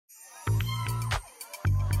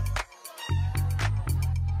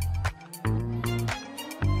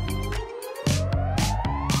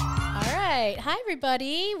Hi,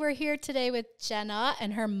 everybody. We're here today with Jenna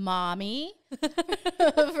and her mommy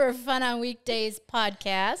for Fun on Weekdays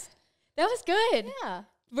podcast. That was good. Yeah.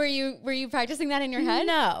 Were you practicing that in your head?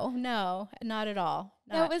 No, not at all.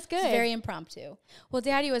 That was good. It's very impromptu. Well,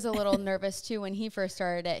 Daddy was a little nervous too when he first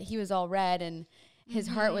started it. He was all red and his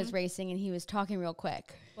heart was racing and he was talking real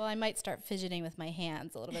quick. Well, I might start fidgeting with my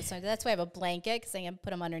hands a little bit. So that's why I have a blanket, because I can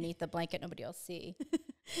put them underneath the blanket. Nobody will see.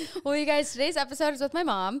 Well, you guys, today's episode is with my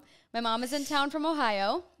mom. My mom is in town from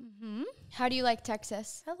Ohio. How do you like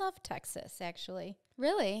Texas? I love Texas, actually.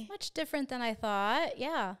 Really? Much different than I thought.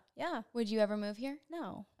 Yeah. Would you ever move here?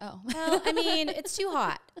 No. Oh. Well, I mean, it's too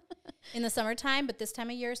hot in the summertime, but this time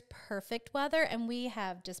of year is perfect weather, and we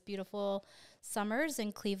have just beautiful summers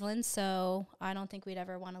in Cleveland, so I don't think we'd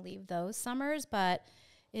ever want to leave those summers, but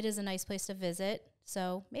it is a nice place to visit.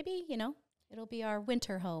 So maybe, it'll be our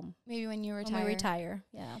winter home. Maybe when you retire. When we retire,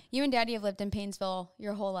 yeah. You and Daddy have lived in Painesville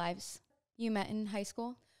your whole lives. You met in high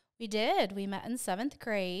school? We did. We met in 7th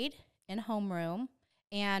grade in homeroom,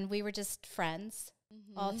 and we were just friends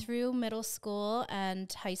all through middle school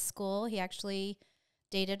and high school. He actually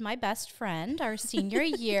dated my best friend our senior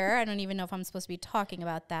year. I don't even know if I'm supposed to be talking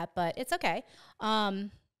about that, but it's okay.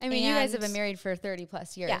 I mean, you guys have been married for 30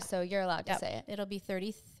 plus years, so you're allowed to say it. It'll be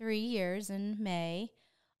 33 years in May.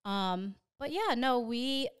 But yeah, no,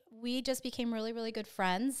 we just became really, really good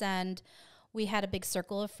friends, and we had a big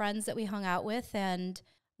circle of friends that we hung out with. And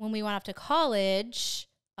when we went off to college,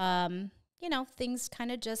 things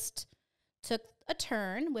kind of just took a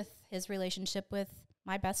turn with his relationship with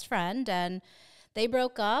my best friend, and they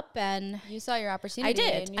broke up, and you saw your opportunity. I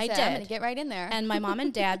did. And you said, I'm going to get right in there. And my mom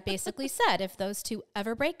and dad basically said, if those two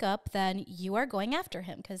ever break up, then you are going after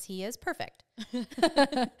him because he is perfect.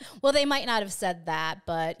 Well, they might not have said that,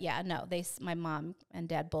 but yeah, no, my mom and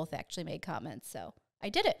dad both actually made comments. So I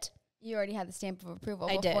did it. You already had the stamp of approval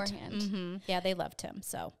I beforehand. Did. Yeah, they loved him.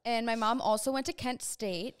 So. And my mom also went to Kent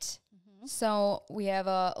State. So we have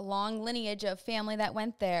a long lineage of family that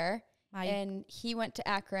went there. And he went to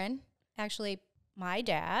Akron. Actually, my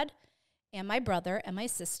dad and my brother and my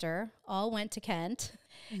sister all went to Kent.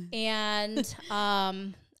 And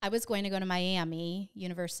I was going to go to Miami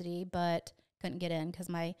University, but couldn't get in because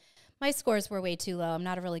my scores were way too low. I'm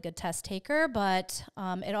not a really good test taker, but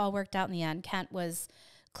it all worked out in the end. Kent was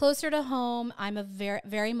closer to home. I'm a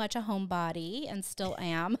very much a homebody and still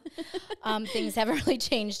am. Things haven't really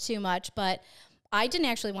changed too much, but I didn't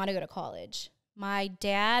actually want to go to college. My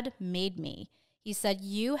dad made me. He said,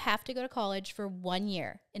 you have to go to college for 1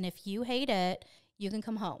 year, and if you hate it, you can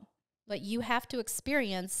come home. But you have to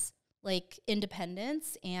experience,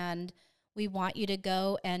 independence, and we want you to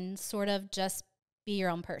go and sort of just be your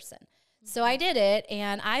own person. So I did it,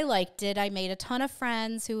 and I liked it. I made a ton of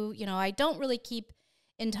friends who, I don't really keep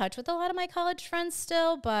in touch with a lot of my college friends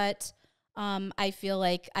still, but I feel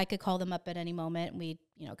like I could call them up at any moment, and we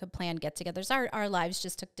could plan get-togethers. Our lives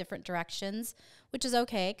just took different directions, which is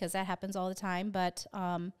okay because that happens all the time. But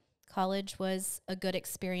college was a good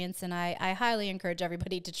experience, and I highly encourage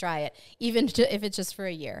everybody to try it, even if it's just for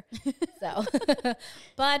a year.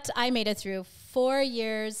 But I made it through 4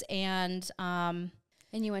 years, and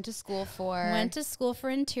you went to school for? Went to school for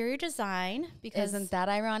interior design. Because isn't that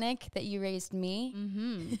ironic that you raised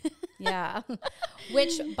me? Yeah.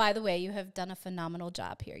 Which, by the way, you have done a phenomenal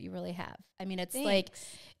job here. You really have. I mean, it's Thanks.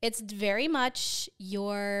 It's very much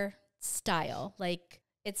your style.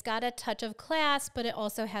 It's got a touch of class, but it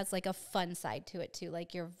also has a fun side to it too.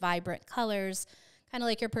 Your vibrant colors, kind of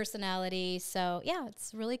like your personality. So yeah,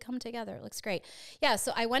 it's really come together. It looks great. Yeah,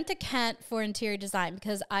 so I went to Kent for interior design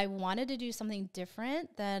because I wanted to do something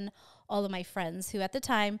different than all of my friends who at the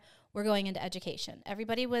time were going into education.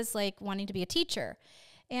 Everybody was wanting to be a teacher.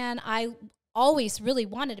 And I always really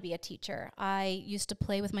wanted to be a teacher. I used to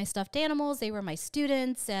play with my stuffed animals. They were my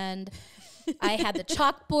students, and I had the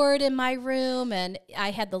chalkboard in my room, and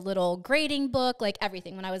I had the little grading book,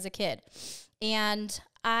 everything when I was a kid. And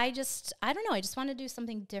I don't know, I just wanted to do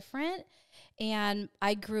something different. And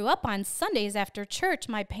I grew up on Sundays after church.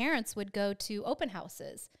 My parents would go to open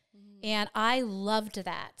houses, and I loved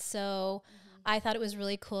that. So I thought it was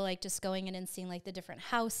really cool, just going in and seeing the different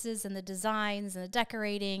houses and the designs and the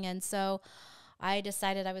decorating. And so I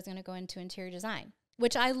decided I was going to go into interior design,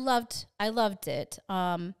 which I loved. I loved it.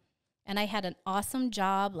 And I had an awesome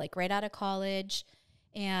job, right out of college,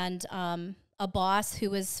 and a boss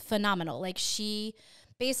who was phenomenal. She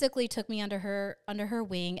basically took me under her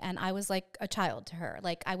wing, and I was like a child to her.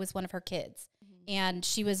 I was one of her kids. And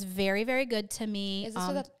she was very, very good to me. Is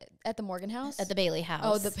this at the Morgan House? At the Bailey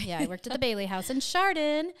House. Oh, yeah, I worked at the Bailey House in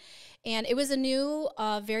Chardon. And it was a new,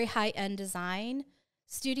 very high-end design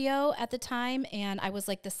studio at the time, and I was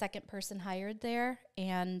like the second person hired there.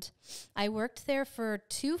 And I worked there for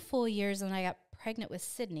 2 full years, and I got pregnant with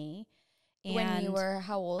Sydney. And when you were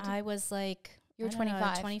how old? I was like, you were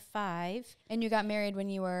 25. 25. And you got married when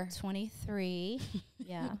you were 23.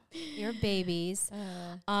 Yeah. You're babies.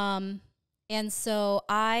 And so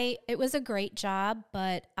it was a great job,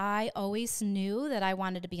 but I always knew that I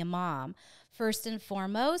wanted to be a mom first and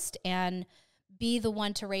foremost and be the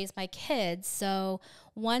one to raise my kids. So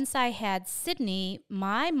once I had Sydney,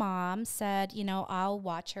 my mom said, you know, I'll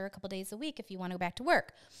watch her a couple days a week if you want to go back to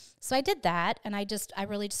work. So I did that. And I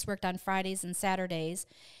really just worked on Fridays and Saturdays.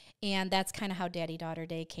 And that's kind of how Daddy-Daughter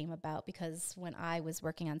Day came about, because when I was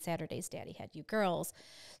working on Saturdays, Daddy had you girls.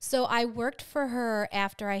 So I worked for her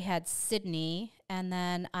after I had Sydney, and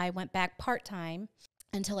then I went back part-time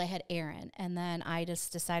until I had Aaron. And then I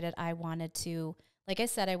just decided I wanted to, like I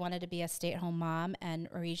said, I wanted to be a stay-at-home mom and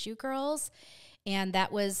raise you girls. And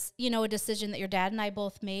that was, you know, a decision that your dad and I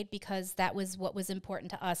both made because that was what was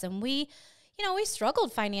important to us. And we, you know, we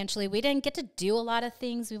struggled financially. We didn't get to do a lot of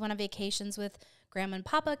things. We went on vacations with Grandma and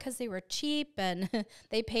Papa because they were cheap and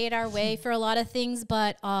they paid our way for a lot of things.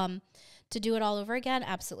 But to do it all over again,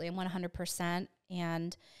 absolutely, I'm 100%.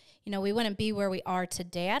 And, you know, we wouldn't be where we are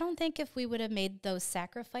today, I don't think, if we would have made those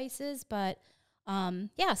sacrifices. But,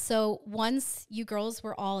 yeah, so once you girls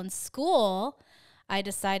were all in school, I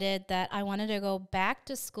decided that I wanted to go back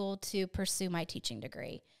to school to pursue my teaching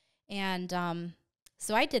degree. And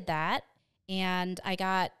so I did that, and I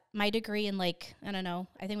got my degree in like, I don't know,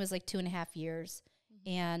 I think it was like 2.5 years.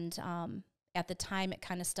 And at the time it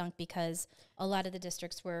kind of stunk because a lot of the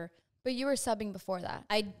districts were. But you were subbing before that.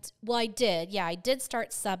 I did. Yeah, I did start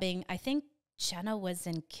subbing. I think Jenna was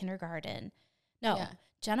in kindergarten. No, yeah.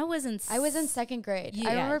 Jenna was in. I was in 2nd grade.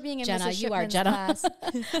 I remember being in Jenna. Mrs. You are Shipman's Jenna. class.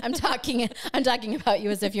 I'm talking about you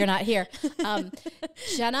as if you're not here.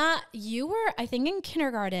 Jenna, you were, I think, in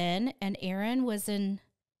kindergarten, and Aaron was in.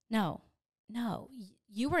 No.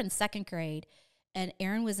 You were in 2nd grade, and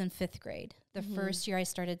Aaron was in 5th grade. The first year I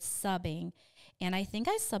started subbing, and I think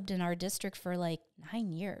I subbed in our district for like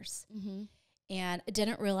 9 years. And I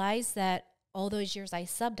didn't realize that all those years I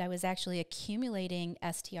subbed, I was actually accumulating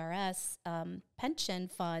STRS pension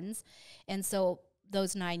funds. And so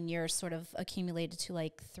those 9 years sort of accumulated to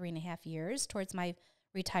like 3.5 years towards my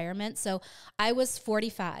retirement. So I was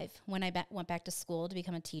 45 when I went back to school to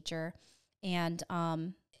become a teacher. And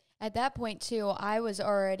at that point too, I was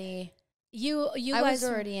already I was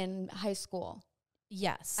already in high school.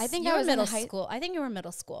 Yes. I think I was middle school. I think you were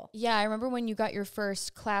middle school. Yeah, I remember when you got your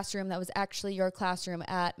first classroom that was actually your classroom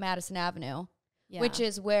at Madison Avenue, which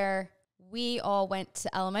is where we all went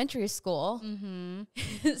to elementary school.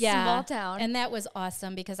 Small town. And that was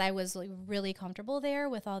awesome because I was like really comfortable there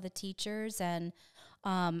with all the teachers. And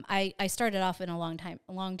I started off in a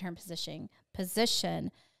long-term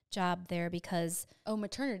position job there because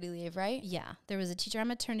maternity leave, right? Yeah, there was a teacher on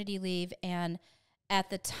maternity leave, and at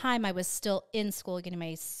the time I was still in school getting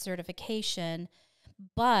my certification,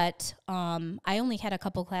 but I only had a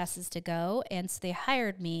couple classes to go, and so they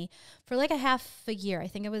hired me for like a half a year. I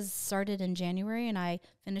think it was started in January, and I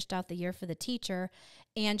finished out the year for the teacher,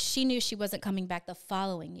 and she knew she wasn't coming back the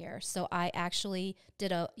following year, so I actually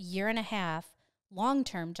did a 1.5 year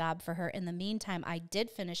long-term job for her. In the meantime, I did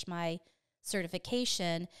finish my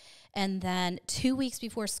certification, and then 2 weeks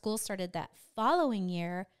before school started that following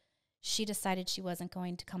year, she decided she wasn't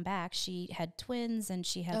going to come back. She had twins, and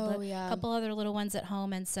she had a couple other little ones at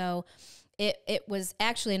home, and so it was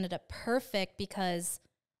actually ended up perfect because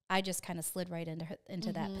I just kind of slid right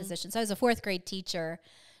into that position. So I was a 4th grade teacher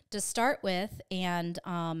to start with, and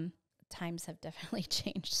times have definitely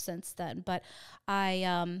changed since then. But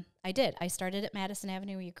I did. I started at Madison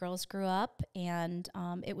Avenue where you girls grew up, and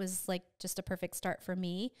it was like just a perfect start for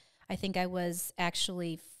me. I think I was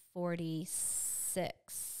actually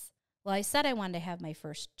 46. Well, I said I wanted to have my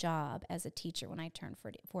first job as a teacher when I turned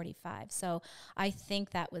 45. So I think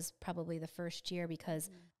that was probably the first year because,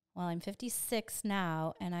 well, I'm 56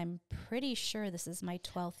 now, and I'm pretty sure this is my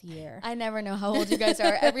 12th year. I never know how old you guys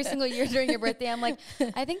are. Every single year during your birthday, I'm like,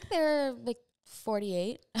 I think they're like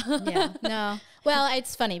 48. Yeah, no. Well,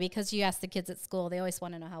 it's funny because you ask the kids at school, they always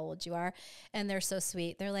want to know how old you are, and they're so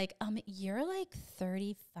sweet. They're like, you're like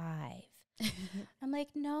 35. I'm like,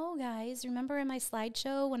 no, guys. Remember in my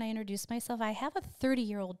slideshow when I introduced myself, I have a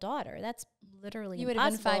 30-year-old daughter. That's literally you impossible.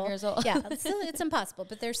 You would have been 5 years old. Yeah, it's impossible,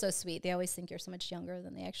 but they're so sweet. They always think you're so much younger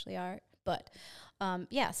than they actually are. But,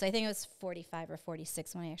 yeah, so I think it was 45 or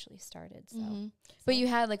 46 when I actually started. So, But you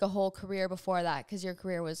had like a whole career before that because your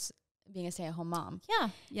career was being a stay-at-home mom. Yeah,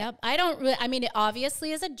 yep. I mean, it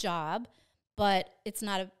obviously is a job, but it's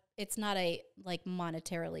it's not a like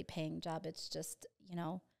monetarily paying job. It's just, you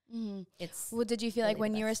know, it's. Well, did you feel really like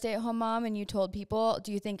when you were a stay-at-home mom and you told people,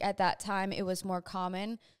 do you think at that time it was more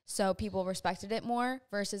common so people respected it more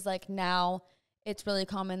versus like now it's really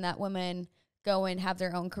common that women go and have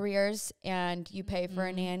their own careers and you pay for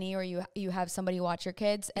a nanny or you have somebody watch your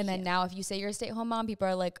kids. And then now if you say you're a stay-at-home mom, people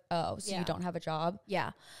are like, oh, so you don't have a job.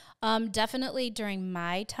 Yeah. Definitely during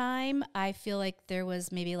my time, I feel like there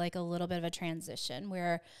was maybe like a little bit of a transition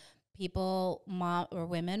where people, mom or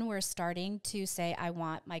women, were starting to say, I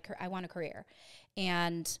want a career.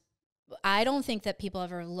 And I don't think that people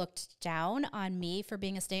ever looked down on me for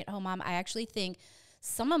being a stay-at-home mom. I actually think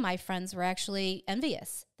some of my friends were actually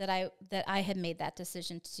envious that I had made that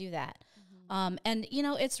decision to do that. And you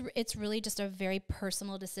know, it's really just a very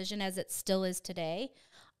personal decision, as it still is today.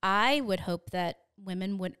 I would hope that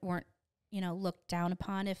women weren't, you know, looked down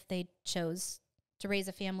upon if they chose to raise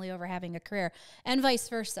a family over having a career, and vice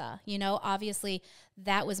versa. You know, obviously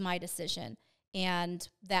that was my decision. And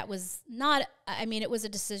that was not, I mean, it was a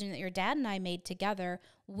decision that your dad and I made together.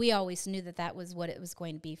 We always knew that that was what it was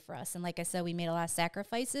going to be for us. And like I said, we made a lot of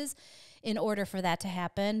sacrifices in order for that to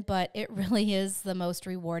happen. But it really is the most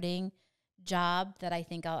rewarding job that I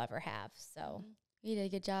think I'll ever have. So you did a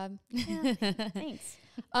good job. Yeah, thanks.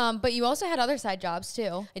 But you also had other side jobs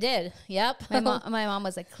too. I did. Yep. My mom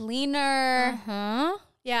was a cleaner.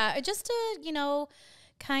 Yeah, just to, you know,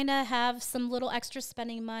 kind of have some little extra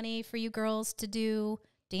spending money for you girls to do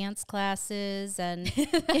dance classes. And I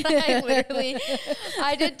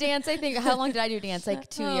did dance. I think, how long did I do dance? Like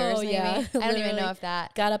 2 years maybe? Yeah, I don't even know if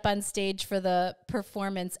that. Got up on stage for the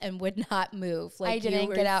performance and would not move. Like, I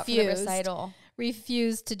didn't get out for the recital.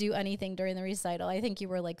 Refused to do anything during the recital. I think you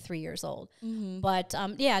were like 3 years old. But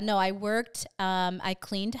yeah, no, I worked, I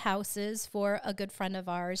cleaned houses for a good friend of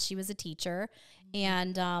ours. She was a teacher.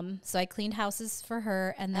 And so I cleaned houses for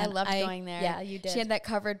her. And then I loved going there. Yeah, you did. She had that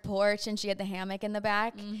covered porch and she had the hammock in the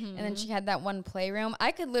back. And then she had that one playroom.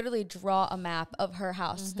 I could literally draw a map of her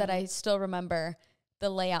house that I still remember the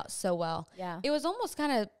layout so well. Yeah. It was almost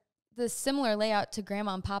kind of the similar layout to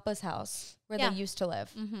Grandma and Papa's house where they used to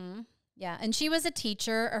live. Yeah. And she was a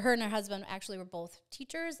teacher, or her and her husband actually were both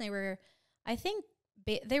teachers. They were, I think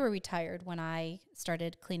they were retired when I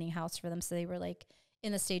started cleaning house for them. So they were like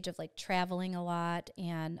in the stage of like traveling a lot.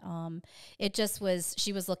 And it just was,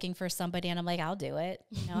 she was looking for somebody and I'm like, I'll do it.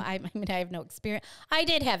 You know, I mean, I have no experience. I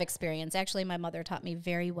did have experience. Actually, my mother taught me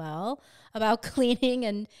very well about cleaning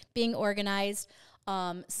and being organized.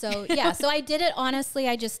 So yeah, so I did it. Honestly,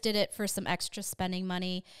 I just did it for some extra spending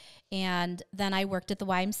money. And then I worked at the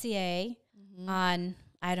YMCA on,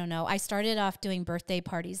 I don't know, I started off doing birthday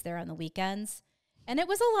parties there on the weekends. And it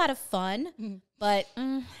was a lot of fun, but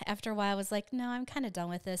after a while I was like, no, I'm kind of done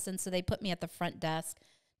with this. And so they put me at the front desk,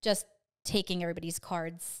 just taking everybody's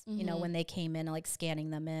cards, you know, when they came in and like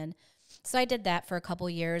scanning them in. So I did that for a couple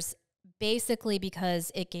years, basically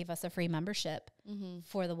because it gave us a free membership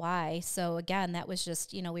for the Y. So again, that was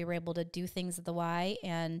just, you know, we were able to do things at the Y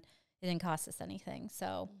and it didn't cost us anything.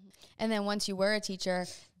 So, and then once you were a teacher,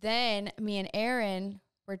 then me and Erin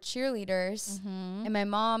were cheerleaders and my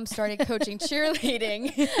mom started coaching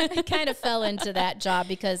cheerleading. I kind of fell into that job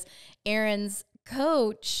because Erin's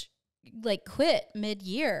coach like quit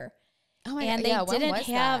mid-year. Oh my and God. They didn't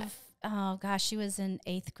have, oh gosh, she was in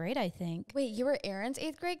 8th grade, I think. Wait, you were Erin's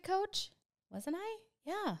 8th grade coach? Wasn't I?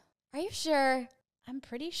 Yeah. Are you sure? I'm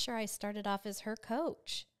pretty sure I started off as her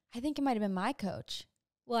coach. I think it might have been my coach.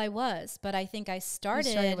 Well, I was, but I think I started.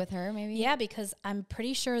 You started with her maybe? Yeah, because I'm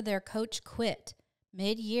pretty sure their coach quit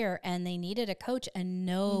mid-year and they needed a coach and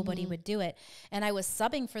nobody would do it. And I was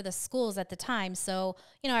subbing for the schools at the time. So,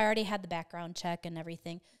 you know, I already had the background check and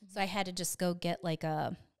everything. So I had to just go get like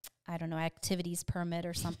a, I don't know, activities permit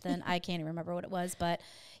or something. I can't even remember what it was. But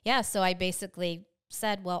yeah, so I basically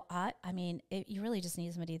said, well, I mean, you really just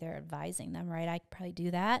need somebody there advising them, right? I could probably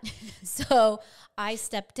do that. So I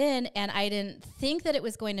stepped in and I didn't think that it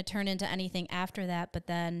was going to turn into anything after that. But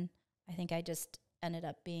then I think I just ended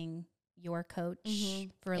up being your coach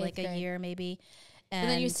for like a year maybe. And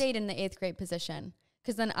then you stayed in the 8th grade position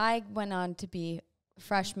because then I went on to be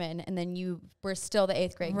freshman and then you were still the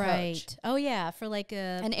 8th grade coach. Oh yeah, for like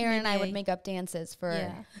a and Erin and I would make up dances for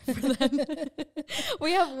them.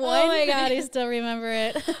 We have one. Oh my God, I still remember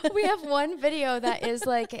it. We have one video that is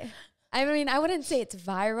like, I mean, I wouldn't say it's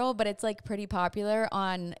viral, but it's like pretty popular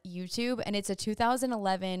on YouTube, and it's a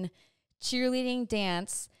 2011 cheerleading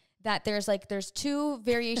dance that there's 2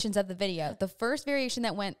 variations of the video. The first variation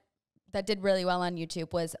that did really well on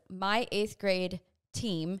YouTube was my 8th grade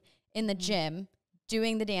team in the gym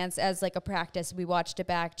doing the dance as like a practice. We watched it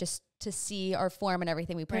back just to see our form and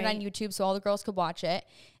everything. We put it on YouTube so all the girls could watch it.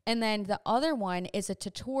 And then the other one is a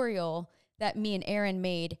tutorial that me and Erin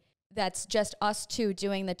made that's just us two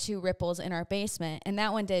doing the 2 ripples in our basement. And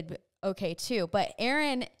that one did okay too. But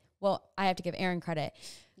Erin, well, I have to give Erin credit.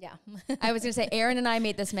 Yeah. I was going to say Erin and I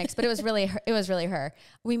made this mix, but it was really her.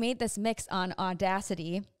 We made this mix on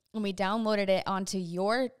Audacity and we downloaded it onto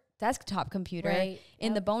your desktop computer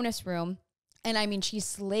in the bonus room. And I mean, she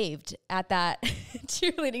slaved at that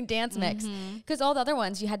cheerleading dance mix because all the other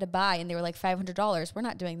ones you had to buy and they were like $500. We're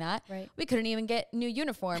not doing that. Right. We couldn't even get new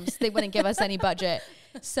uniforms. They wouldn't give us any budget.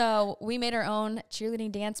 So we made our own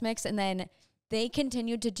cheerleading dance mix. And then they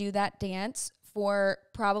continued to do that dance for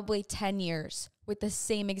probably 10 years with the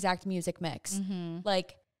same exact music mix.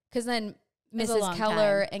 Like, because then Mrs.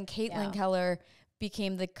 Keller and Caitlin Keller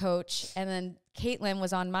became the coach, and then Caitlin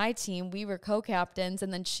was on my team. We were co-captains,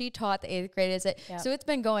 and then she taught the 8th graders. So it's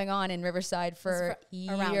been going on in Riverside for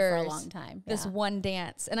years. Around for a long time. This one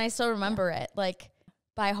dance. And I still remember it, like,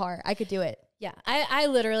 by heart. I could do it. Yeah, I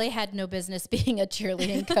literally had no business being a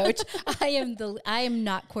cheerleading coach. I am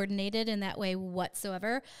not coordinated in that way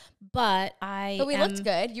whatsoever. But we looked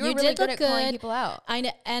good. You were really good at calling people out. I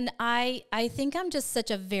know, and I think I'm just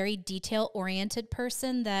such a very detail oriented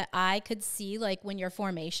person that I could see like when your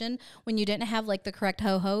formation, when you didn't have like the correct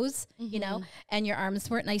ho-hos, you know, and your arms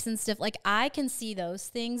weren't nice and stiff. Like I can see those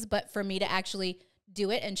things, but for me to actually do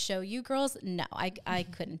it and show you girls, no, I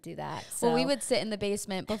couldn't do that. So. Well, we would sit in the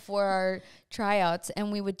basement before our tryouts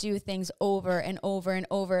and we would do things over and over and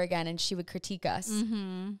over again, and she would critique us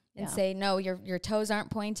and say, no, your toes aren't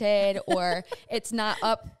pointed, or it's not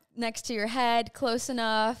up next to your head close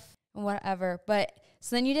enough, whatever. But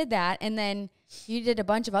so then you did that, and then you did a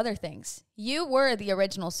bunch of other things. You were the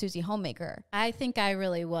original Susie HomeMaker. I think I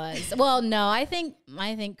really was. Well, no, I think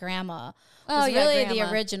Grandma was really the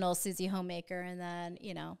original Susie HomeMaker, and then,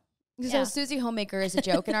 you know. So Susie HomeMaker is a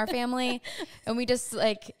joke in our family, and we just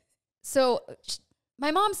like, my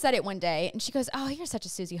mom said it one day, and she goes, "Oh, you're such a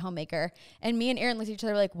Susie HomeMaker." And me and Erin looked at each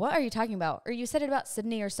other like, "What are you talking about?" Or you said it about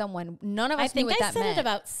Sydney or someone. None of us knew what that meant. I think I said it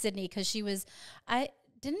about Sydney because she was,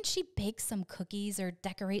 didn't she bake some cookies or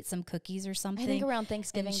decorate some cookies or something? I think around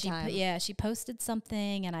Thanksgiving time. She posted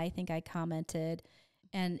something, and I think I commented,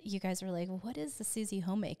 and you guys were like, "What is the Susie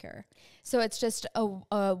HomeMaker?" So it's just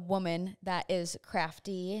a woman that is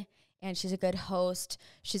crafty, and she's a good host.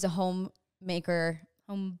 She's a homemaker.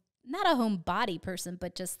 Not a homebody person,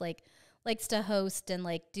 but just like likes to host and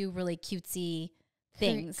like do really cutesy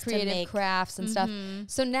things, creative crafts and stuff.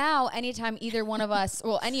 So now anytime either one of us,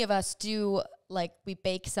 well, any of us do, like we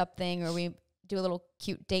bake something or we do a little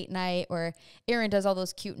cute date night, or Erin does all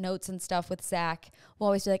those cute notes and stuff with Zach, we'll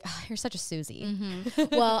always be like, "Oh, you're such a Susie."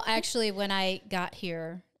 Well, actually, when I got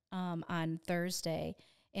here on Thursday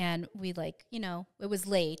and we like, you know, it was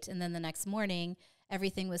late, and then the next morning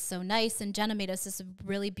everything was so nice, and Jenna made us this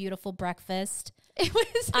really beautiful breakfast. It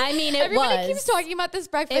was. I mean, everybody keeps talking about this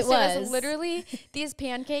breakfast. It was literally these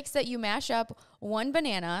pancakes that you mash up 1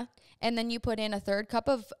 banana, and then you put in a 1/3 cup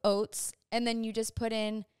of oats, and then you just put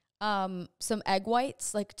in some egg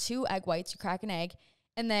whites, like 2 egg whites. You crack an egg,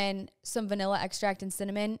 and then some vanilla extract and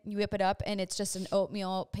cinnamon. You whip it up, and it's just an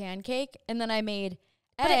oatmeal pancake. And then I made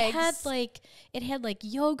eggs. But it had like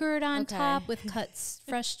yogurt on top with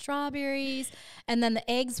fresh strawberries, and then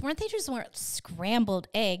the eggs weren't scrambled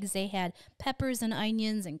eggs. They had peppers and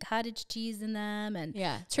onions and cottage cheese in them, and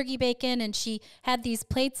turkey bacon. And she had these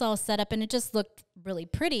plates all set up, and it just looked really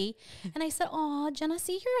pretty. And I said, "Oh, Jenna,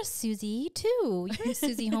 see, you're a Susie too. You're a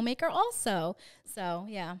Susie HomeMaker also." So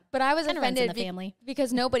yeah, but I was offended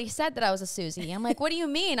because nobody said that I was a Susie. I'm like, "What do you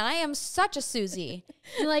mean? I am such a Susie."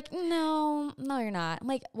 You're like, no, you're not. I'm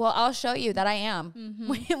like, "Well, I'll show you that I am.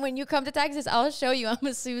 When you come to Texas, I'll show you I'm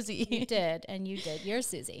a Susie." You did, and you did. You're a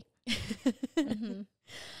Susie.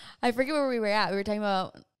 I forget where we were at. We were talking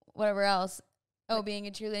about whatever else. Oh, being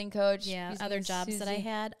a cheerleading coach. Yeah, other jobs that I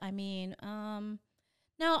had. I mean,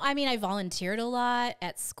 no, I mean, I volunteered a lot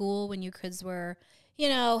at school when you kids were, you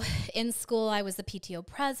know, in school. I was the PTO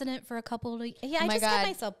president for a couple of, I just got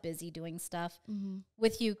myself busy doing stuff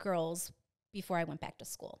with you girls before I went back to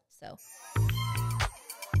school. So.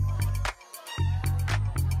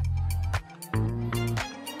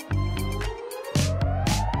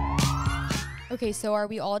 Okay, so are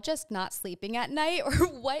we all just not sleeping at night, or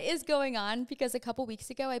what is going on? Because a couple weeks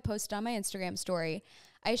ago, I posted on my Instagram story.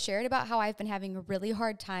 I shared about how I've been having a really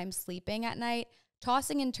hard time sleeping at night,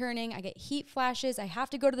 tossing and turning. I get heat flashes. I have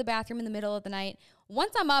to go to the bathroom in the middle of the night.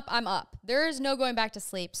 Once I'm up, I'm up. There is no going back to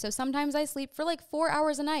sleep. So sometimes I sleep for like 4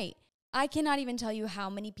 hours a night. I cannot even tell you how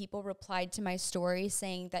many people replied to my story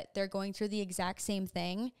saying that they're going through the exact same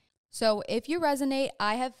thing. So if you resonate,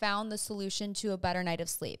 I have found the solution to a better night of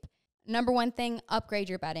sleep. Number one thing, upgrade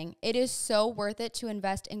your bedding. It is so worth it to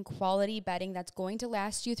invest in quality bedding that's going to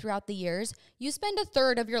last you throughout the years. You spend a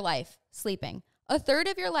third of your life sleeping. A third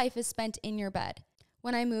of your life is spent in your bed.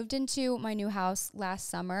 When I moved into my new house last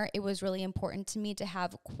summer, it was really important to me to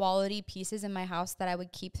have quality pieces in my house that I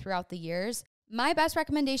would keep throughout the years. My best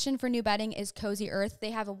recommendation for new bedding is Cozy Earth.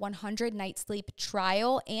 They have a 100-night sleep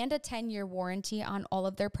trial and a 10-year warranty on all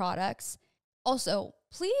of their products. Also,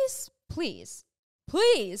 please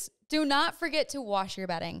do not forget to wash your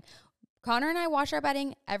bedding. Connor and I wash our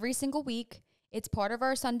bedding every single week. It's part of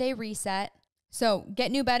our Sunday reset. So get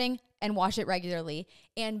new bedding and wash it regularly.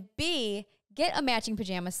 And B, get a matching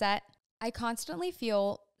pajama set. I constantly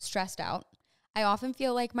feel stressed out. I often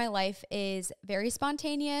feel like my life is very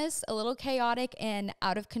spontaneous, a little chaotic, and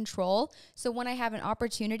out of control. So when I have an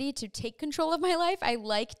opportunity to take control of my life, I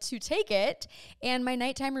like to take it. And my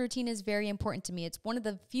nighttime routine is very important to me. It's one of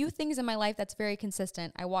the few things in my life that's very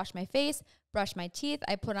consistent. I wash my face, brush my teeth,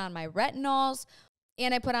 I put on my retinols,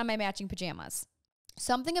 and I put on my matching pajamas.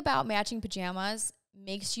 Something about matching pajamas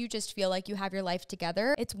makes you just feel like you have your life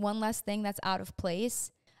together. It's one less thing that's out of place.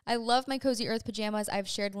 I love my Cozy Earth pajamas. I've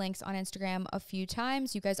shared links on Instagram a few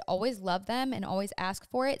times. You guys always love them and always ask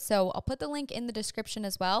for it. So I'll put the link in the description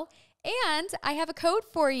as well. And I have a code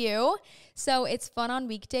for you. So it's fun on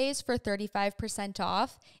weekdays for 35%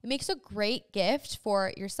 off. It makes a great gift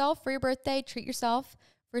for yourself for your birthday. Treat yourself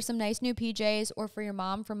for some nice new PJs, or for your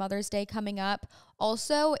mom for Mother's Day coming up.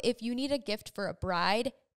 Also, if you need a gift for a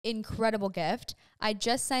bride, incredible gift. I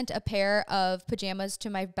just sent a pair of pajamas to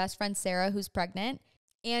my best friend Sarah, who's pregnant.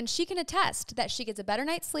 And she can attest that she gets a better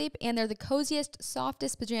night's sleep, and they're the coziest,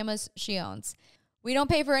 softest pajamas she owns. We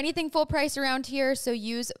don't pay for anything full price around here, so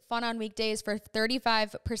use Fun on Weekdays for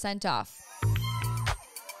 35% off.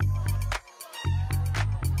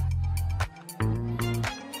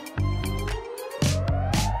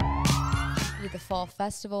 Did the fall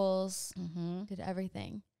festivals, did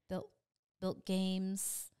everything. Built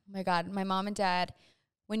games. Oh my God, my mom and dad,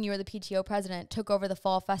 when you were the PTO president, took over the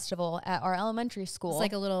fall festival at our elementary school. It's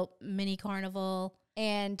like a little mini carnival.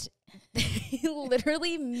 And they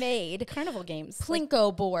literally made carnival games.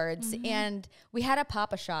 Plinko boards. And we had a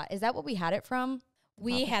Papa Shot. Is that what we had it from?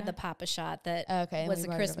 We had the Papa Shot that was a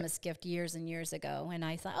Christmas gift years and years ago. And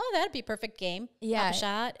I thought, oh, that'd be a perfect game. Yeah. Papa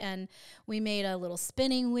Shot. And we made a little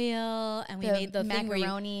spinning wheel. And we made the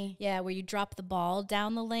macaroni. Where you drop the ball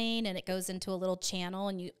down the lane and it goes into a little channel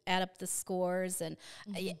and you add up the scores. And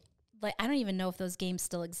I don't even know if those games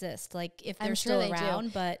still exist. Like if they're still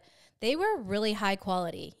around, but they were really high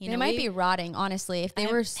quality. They might be rotting, honestly. If they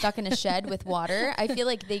were stuck in a shed with water, I feel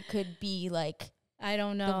like they could be like, I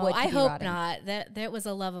don't know. I hope not. That was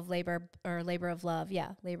a love of labor, or labor of love. Yeah,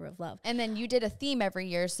 labor of love. And then you did a theme every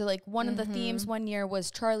year. So like one of the themes one year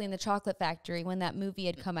was Charlie and the Chocolate Factory when that movie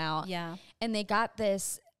had come out. Yeah. And they got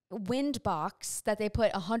this wind box that they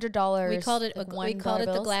put $100. We called it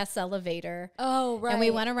the glass elevator. Oh, right. And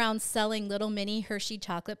we went around selling little mini Hershey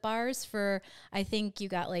chocolate bars for, I think you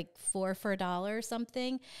got like 4 for $1 or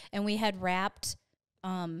something. And we had wrapped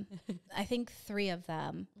I think 3 of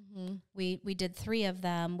them. We did 3 of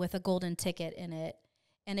them with a golden ticket in it.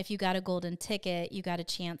 And if you got a golden ticket, you got a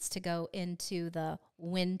chance to go into the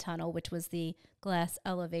wind tunnel, which was the glass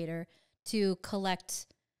elevator, to collect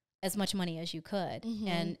as much money as you could.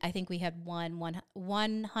 And I think we had $100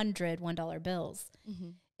 $1 bills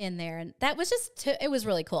in there. And that was it was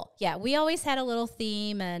really cool. Yeah, we always had a little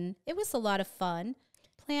theme, and it was a lot of fun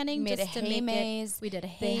planning. We did a hay maze. We did a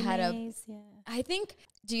hay maze. Yeah. I think,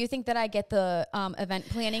 do you think that I get the event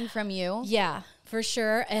planning from you? Yeah, for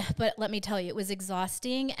sure. But let me tell you, it was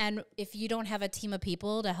exhausting. And if you don't have a team of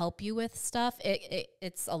people to help you with stuff,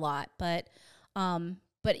 it's a lot. But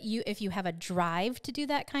if you have a drive to do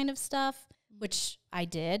that kind of stuff, which I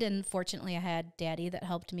did, and fortunately I had Daddy that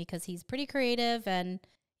helped me because he's pretty creative, and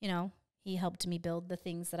he helped me build the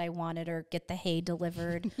things that I wanted or get the hay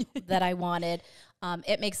delivered that I wanted.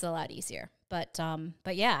 It makes it a lot easier. But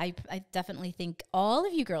yeah, I definitely think all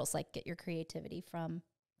of you girls get your creativity from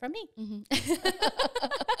me.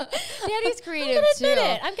 Daddy's creative too.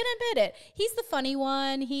 I'm gonna admit it. He's the funny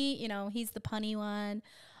one. He's the punny one.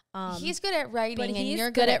 He's good at writing, and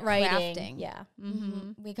you're good at crafting. Yeah.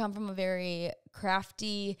 We come from a very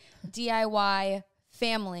crafty DIY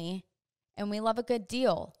family, and we love a good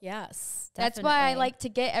deal. Yes, that's why I like to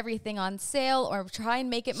get everything on sale or try and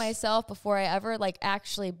make it myself before I ever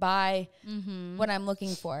actually buy what I'm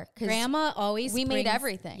looking for. Grandma always made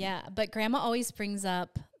everything. Yeah, but Grandma always brings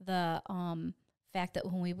up the fact that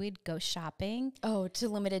when we would go shopping, Oh, to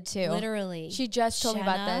Limited too. literally, She just told me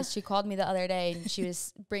about Jenna- this. She called me the other day and she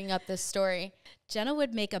was bringing up this story. Jenna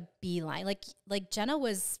would make a beeline. Like Jenna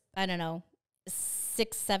was, I don't know,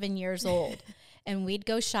 6, 7 years old. And we'd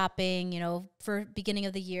go shopping, for beginning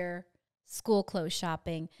of the year, school clothes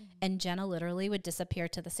shopping. And Jenna literally would disappear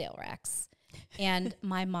to the sale racks. And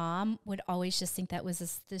my mom would always just think that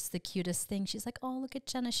was this the cutest thing. She's like, oh, look at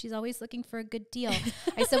Jenna. She's always looking for a good deal.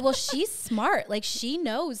 I said, well, she's smart. Like, she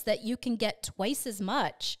knows that you can get twice as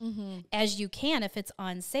much as you can if it's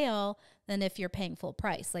on sale than if you're paying full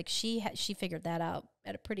price. Like, she figured that out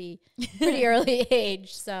at a pretty early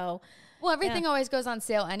age. So, Well, everything always goes on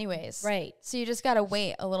sale anyways. right. So you just got to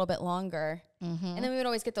wait a little bit longer. And then we would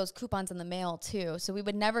always get those coupons in the mail too. So we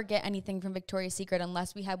would never get anything from Victoria's Secret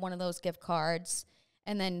unless we had one of those gift cards.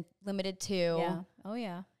 And then Limited too. Yeah. Oh,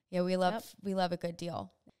 yeah. Yeah, we love a good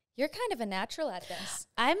deal. You're kind of a natural at this.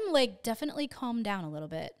 I'm like definitely calmed down a little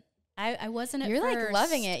bit. I wasn't at You're first. like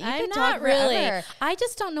loving it. You I'm could not talk really. forever. I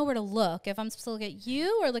just don't know where to look. If I'm supposed to look at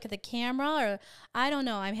you or look at the camera, or I don't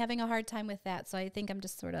know. I'm having a hard time with that. So I think I'm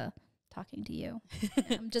just sort of talking to you.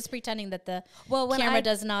 I'm just pretending that the camera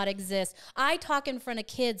does not exist. I talk in front of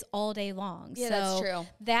kids all day long. Yeah, so that's true.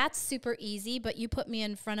 That's super easy, but you put me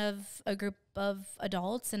in front of a group of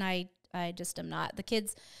adults and I just am not. The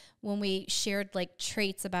kids, when we shared like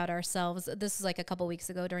traits about ourselves, this was like a couple weeks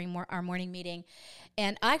ago during our morning meeting.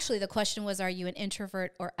 And actually the question was, are you an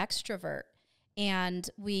introvert or extrovert? And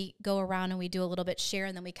we go around and we do a little bit share,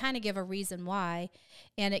 and then we kind of give a reason why.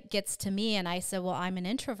 And it gets to me, and I said, well, I'm an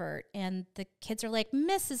introvert. And the kids are like,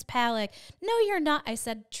 Mrs. Palick, no, you're not. I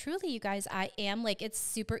said, truly, you guys, I am. Like, it's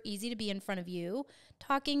super easy to be in front of you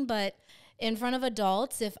talking, but in front of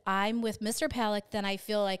adults, if I'm with Mr. Palick, then I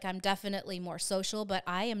feel like I'm definitely more social, but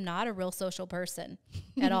I am not a real social person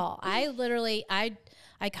at all. I literally, I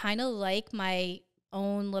kind of like my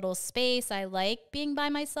own little space. I like being by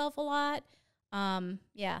myself a lot.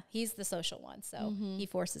 Yeah, he's the social one, so he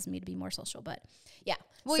forces me to be more social, but yeah.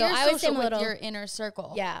 Well, so you're I would say social I'm a with little, your inner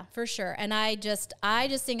circle. yeah, for sure. And I just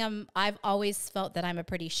think I've always felt that I'm a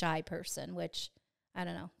pretty shy person, which I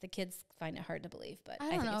don't know. The kids find it hard to believe, but I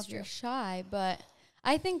don't think know it's if true. you're shy, but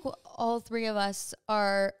I think all three of us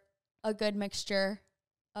are a good mixture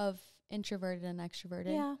of introverted and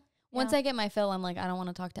extroverted. Yeah. Once I get my fill, I'm like, I don't want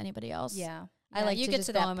to talk to anybody else. Yeah. I like you to get just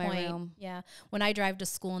to go that in my point. room. Yeah. When I drive to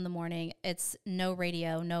school in the morning, it's no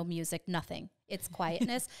radio, no music, nothing. It's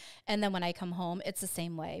quietness. And then when I come home, it's the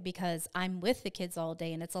same way because I'm with the kids all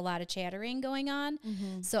day and it's a lot of chattering going on.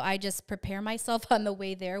 So I just prepare myself on the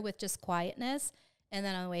way there with just quietness. And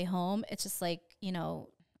then on the way home, it's just like,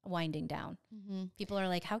 winding down. People are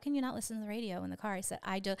like, how can you not listen to the radio in the car? I said,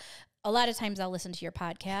 a lot of times I'll listen to your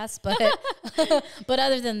podcast, but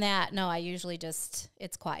other than that, no, I usually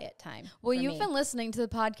it's quiet time. Well, you've been listening to the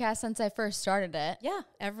podcast since I first started it. Yeah,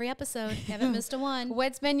 every episode. Haven't missed a one.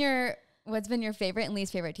 What's been your favorite and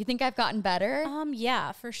least favorite? Do you think I've gotten better?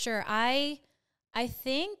 Yeah, for sure. I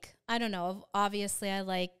think, I don't know, obviously I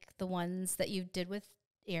like the ones that you did with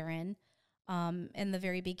Erin. In the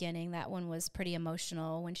very beginning, that one was pretty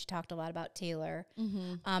emotional when she talked a lot about Taylor.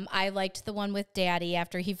 I liked the one with Daddy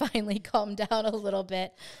after he finally calmed down a little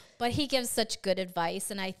bit, but he gives such good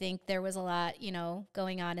advice. And I think there was a lot,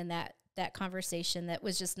 going on in that conversation that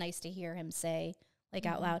was just nice to hear him say like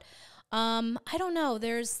out loud. I don't know.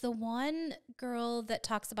 There's the one girl that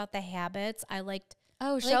talks about the habits.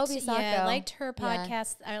 Shelby Sacco. Yeah, I liked her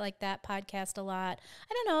podcast. Yeah. I like that podcast a lot.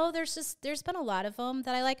 I don't know. There's been a lot of them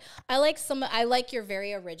that I like. I like your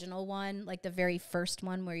very original one, like the very first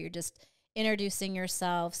one where you're just introducing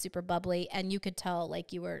yourself, super bubbly, and you could tell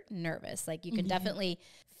like you were nervous. Like you could definitely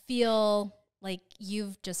feel like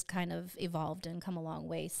you've just kind of evolved and come a long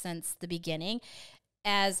way since the beginning,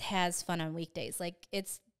 as has Fun on Weekdays. Like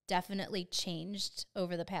it's definitely changed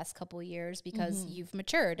over the past couple of years because you've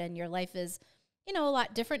matured and your life is a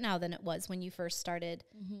lot different now than it was when you first started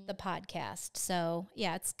the podcast. So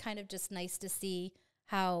yeah, it's kind of just nice to see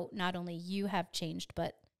how not only you have changed,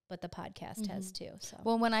 but the podcast has too. So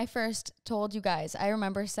well, when I first told you guys, I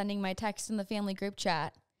remember sending my text in the family group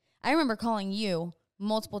chat. I remember calling you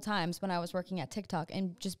multiple times when I was working at TikTok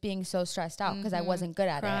and just being so stressed out because I wasn't good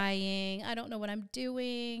at it. Crying. I don't know what I'm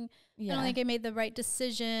doing. I don't think I made the right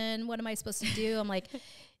decision. What am I supposed to do? I'm like,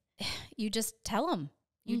 you just tell them.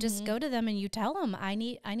 You just go to them and you tell them, I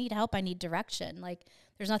need help. I need direction. Like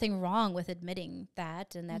there's nothing wrong with admitting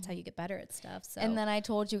that. And that's how you get better at stuff. So, and then I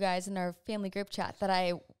told you guys in our family group chat that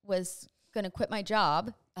I was going to quit my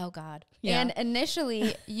job. Oh God. Yeah. And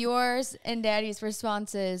initially yours and Daddy's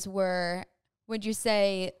responses were, would you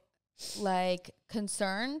say like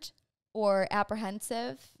concerned or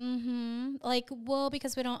apprehensive? Like, well,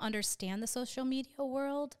 because we don't understand the social media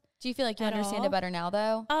world. Do you feel like you understand it better now,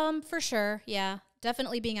 though? For sure. Yeah.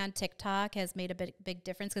 Definitely being on TikTok has made a big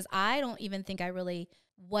difference, because I don't even think I really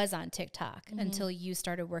was on TikTok until you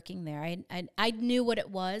started working there. I knew what it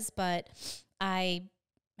was, but I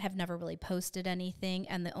have never really posted anything.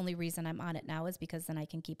 And the only reason I'm on it now is because then I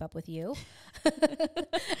can keep up with you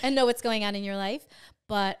and know what's going on in your life.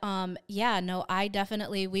 But yeah, no,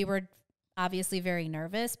 we were obviously very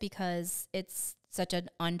nervous because it's such an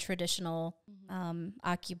untraditional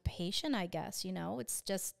occupation, I guess. You know, it's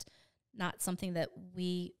just not something that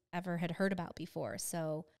we ever had heard about before.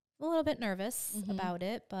 So a little bit nervous about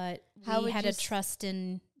it, but we had to trust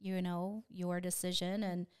in, you know, your decision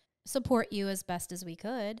and support you as best as we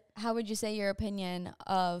could. How would you say your opinion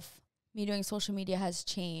of me doing social media has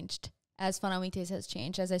changed as Fun on Weekdays has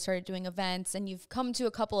changed, as I started doing events, and you've come to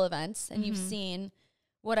a couple events and you've seen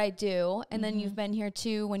what I do, and then you've been here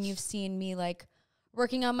too when you've seen me like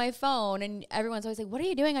working on my phone, and everyone's always like, what are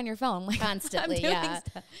you doing on your phone? Like, constantly.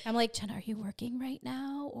 I'm like, Jen, are you working right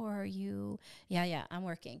now? Or are you, yeah, I'm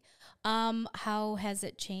working. How has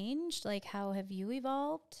it changed? Like, how have you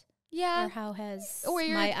evolved? Yeah. Or how has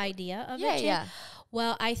my idea of it changed? Yeah.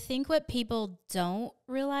 Well, I think what people don't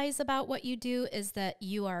realize about what you do is that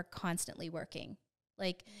you are constantly working.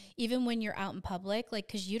 Like, even when you're out in public, like,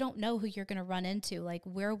 because you don't know who you're going to run into. Like,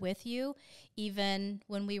 we're with you, even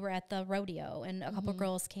when we were at the rodeo, and a couple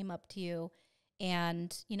girls came up to you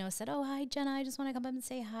and, you know, said, oh, hi, Jenna, I just want to come up and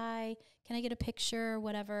say hi. Can I get a picture or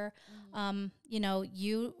whatever? You know,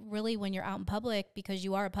 you really, when you're out in public, because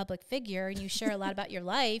you are a public figure and you share a lot about your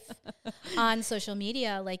life on social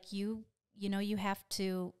media, like, you know, you have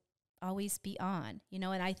to always be on, you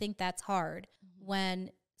know, and I think that's hard when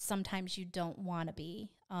sometimes you don't want to be.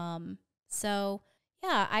 So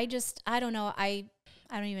yeah, I don't know. I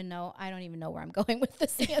don't even know where I'm going with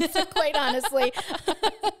this answer, quite honestly.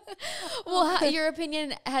 Well, your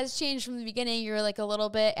opinion has changed from the beginning. You were like a little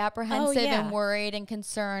bit apprehensive and worried and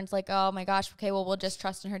concerned, like, oh my gosh, okay, well, we'll just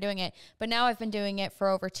trust in her doing it. But now I've been doing it for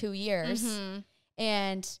over 2 years,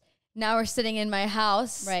 and now we're sitting in my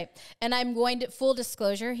house. Right. And I'm going to, full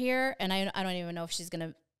disclosure here, and I don't even know if she's going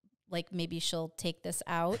to, like, maybe she'll take this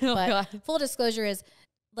out, but full disclosure is,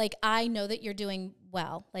 like, I know that you're doing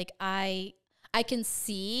well. Like, I can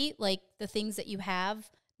see, like, the things that you have,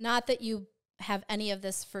 not that you have any of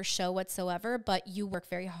this for show whatsoever, but you work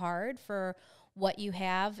very hard for what you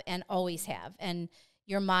have and always have. And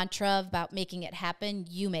your mantra about making it happen,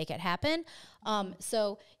 you make it happen.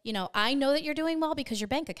 So, you know, I know that you're doing well because your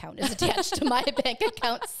bank account is attached to my bank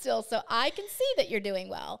account still. So I can see that you're doing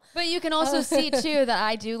well. But you can also see too that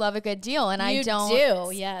I do love a good deal, and I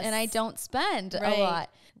don't spend a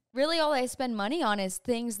lot. Really, all I spend money on is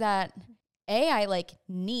things that I like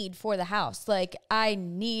need for the house. Like, I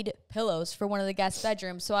need pillows for one of the guest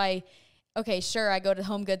bedrooms. So I go to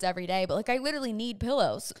Home Goods every day, but like, I literally need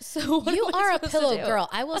pillows. So you are a pillow girl.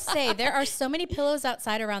 I will say there are so many pillows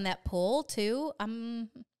outside around that pool too. The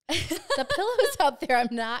pillows out there,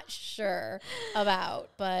 I'm not sure about,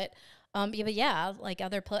 but yeah, like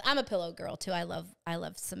other pillows. I'm a pillow girl too. I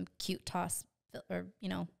love some cute toss or, you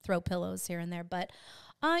know, throw pillows here and there, but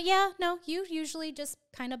yeah, no, you usually just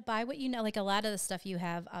kind of buy what you know. Like, a lot of the stuff you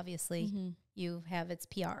have, obviously, you have its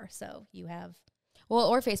PR, so you have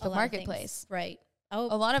or Facebook Marketplace, right? Oh,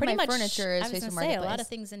 a lot of my furniture is Facebook Marketplace. A lot of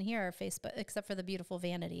things in here are Facebook, except for the beautiful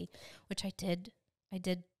vanity, which I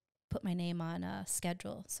did put my name on a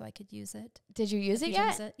schedule so I could use it. Did you use it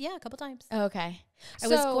yet? Yeah, a couple times. Okay. I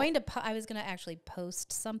was going to actually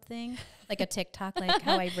post something like a TikTok, like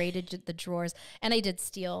how I rated the drawers, and I did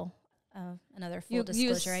steal. Another full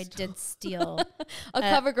disclosure, I did steal a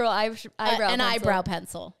CoverGirl eyebrow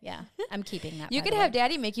pencil. Yeah, I'm keeping that. You could have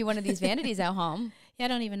Daddy make you one of these vanities at home. Yeah, I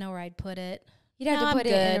don't even know where I'd put it. You'd have to put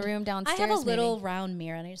it in a room downstairs. I have a little round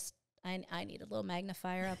mirror, and I need a little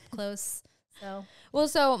magnifier up close.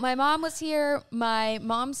 So my mom was here. My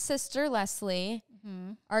mom's sister Leslie,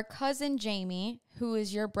 our cousin Jamie, who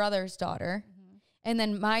is your brother's daughter, and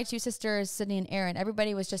then my 2 sisters Sydney and Erin.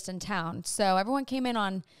 Everybody was just in town, so everyone came in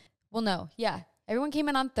on. Everyone came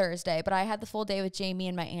in on Thursday, but I had the full day with Jamie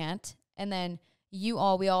and my aunt. And then we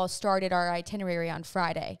all started our itinerary on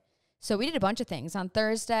Friday. So we did a bunch of things. On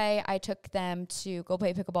Thursday, I took them to go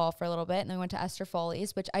play pickleball for a little bit. And then we went to Esther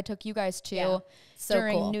Foley's, which I took you guys to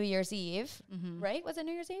during New Year's Eve. Right? Was it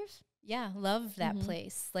New Year's Eve? Yeah, love that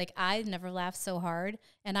place. Like, I never laughed so hard,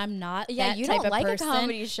 and I'm not you don't like person, a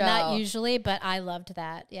comedy show. Not usually, but I loved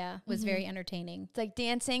that. Yeah, it was very entertaining. It's like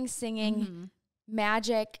dancing, singing,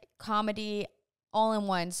 magic, comedy. all in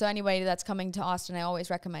one. So anybody that's coming to Austin, I always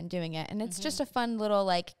recommend doing it. And it's just a fun little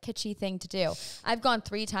like kitschy thing to do. I've gone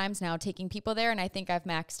 3 times now taking people there, and I think I've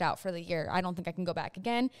maxed out for the year. I don't think I can go back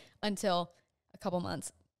again until a couple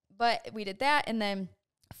months. But we did that. And then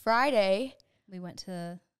Friday, we went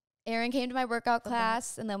to Erin came to my workout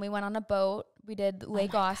class, and then we went on a boat. We did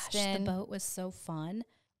Lake Austin. The boat was so fun.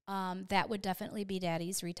 That would definitely be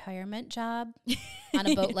Daddy's retirement job on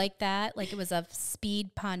a boat like that. Like, it was a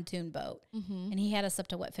speed pontoon boat. And he had us up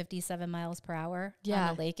to 57 miles per hour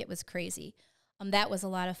on the lake. It was crazy. That was a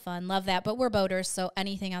lot of fun. Love that. But we're boaters, so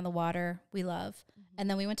anything on the water we love. And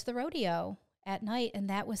then we went to the rodeo at night, and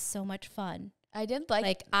that was so much fun.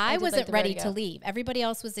 I wasn't ready to leave. Everybody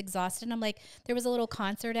else was exhausted. I'm like, there was a little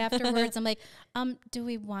concert afterwards. I'm like, do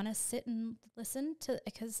we want to sit and listen to,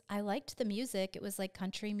 because I liked the music. It was like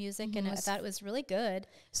country music, and I thought it was really good.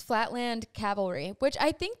 It's Flatland Cavalry, which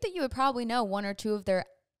I think that you would probably know 1 or 2 of their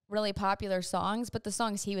really popular songs, but the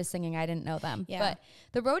songs he was singing, I didn't know them. Yeah. But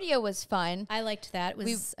the rodeo was fun. I liked that. It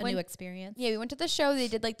was a new experience. Yeah, we went to the show. They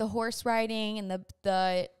did like the horse riding and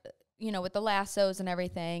the you know, with the lassos and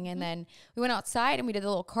everything. And then we went outside and we did a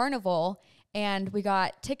little carnival, and we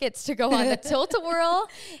got tickets to go on the tilt-a-whirl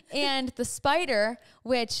and the spider,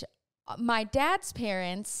 which my dad's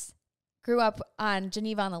parents grew up on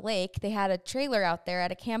Geneva on the Lake. They had a trailer out there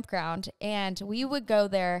at a campground, and we would go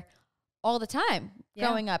there all the time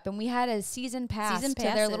growing up. And we had a season pass to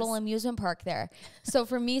their little amusement park there. So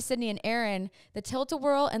for me, Sydney, and Erin, the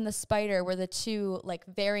tilt-a-whirl and the spider were the 2 like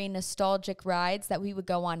very nostalgic rides that we would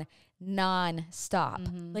go on non-stop.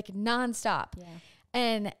 Yeah.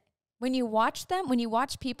 And when you watch them, when you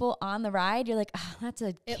watch people on the ride, you're like, oh, that's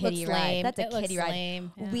a kiddie ride. That's a kiddie ride.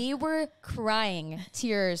 Lame. Yeah. We were crying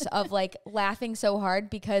tears of like laughing so hard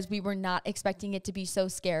because we were not expecting it to be so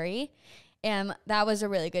scary. And that was a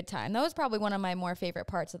really good time. That was probably one of my more favorite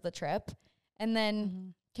parts of the trip. And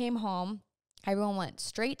then came home. Everyone went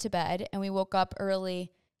straight to bed, and we woke up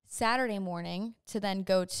early Saturday morning to then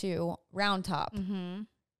go to Round Top.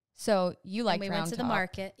 So you liked Round Top. We went to the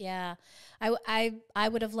market. Yeah. I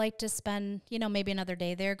would have liked to spend, you know, maybe another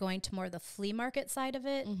day there, going to more of the flea market side of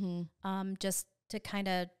it. Just to kind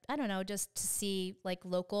of, I don't know, just to see like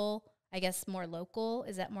local, I guess more local.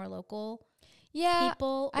 Is that more local?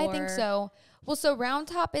 People? I think so. Well, so Round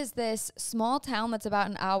Top is this small town that's about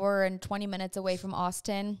an hour and 20 minutes away from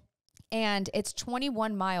Austin. And it's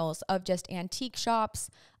 21 miles of just antique shops,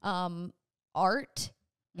 art,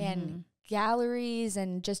 and galleries,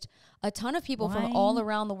 and just a ton of people from all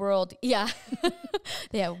around the world. Yeah.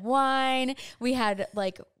 They had wine. We had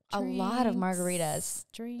like a lot of margaritas.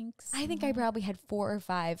 Drinks. I think I probably had 4 or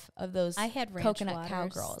 5 of those. I had ranch coconut waters.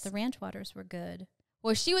 cowgirls. The ranch waters were good.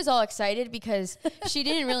 Well, she was all excited because she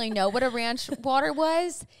didn't really know what a ranch water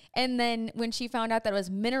was. And then when she found out that it was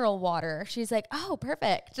mineral water, she's like, oh,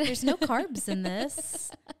 perfect. There's no carbs in this.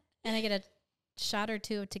 And I get a shot or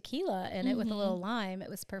 2 of tequila in it with a little lime. It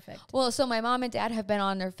was perfect. Well, so my mom and dad have been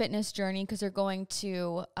on their fitness journey because they're going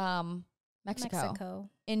to Mexico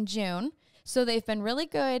in June. So they've been really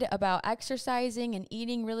good about exercising and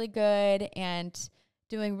eating really good and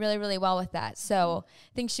doing really, really well with that. So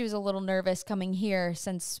I think she was a little nervous coming here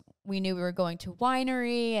since we knew we were going to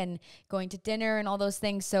winery and going to dinner and all those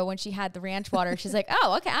things. So when she had the ranch water, she's like,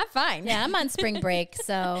 oh, okay, I'm fine. Yeah, I'm on spring break.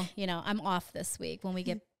 So, you know, I'm off this week. When we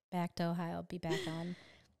get back to Ohio, I'll be back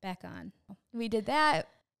on. We did that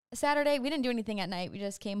Saturday. We didn't do anything at night. We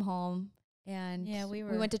just came home, and we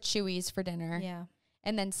went to Chewy's for dinner. Yeah.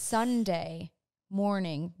 And then Sunday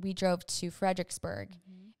morning, we drove to Fredericksburg,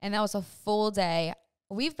 and that was a full day.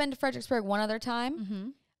 We've been to Fredericksburg one other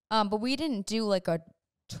time, but we didn't do like a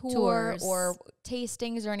tour or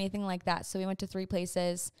tastings or anything like that. So we went to 3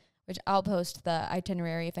 places, which I'll post the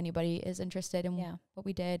itinerary if anybody is interested in what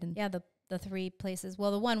we did. And the 3 places.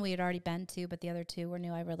 Well, the one we had already been to, but the other 2 were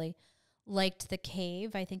new. I really liked the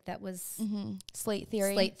cave. I think that was Slate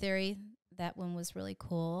Theory. Slate Theory. That one was really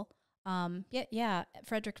cool.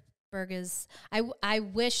 Fredericksburg is, I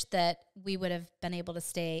wish that we would have been able to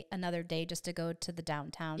stay another day just to go to the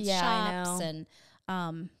downtown shops. And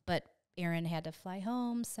but Erin had to fly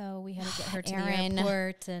home, so we had to get her to the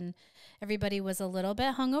airport, and everybody was a little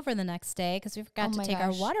bit hungover the next day because we forgot to take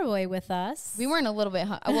our water boy with us. We weren't a little bit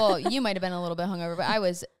well, you might have been a little bit hungover, but I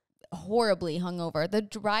was horribly hungover. The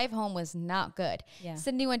drive home was not good. Yeah.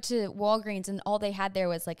 Sydney went to Walgreens, and all they had there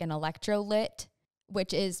was like an electrolyte,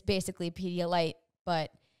 which is basically Pedialyte,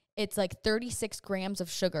 but it's like 36 grams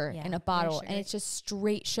of sugar in a bottle, and it's just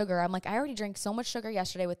straight sugar. I'm like, I already drank so much sugar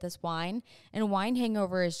yesterday with this wine, and wine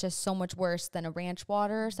hangover is just so much worse than a ranch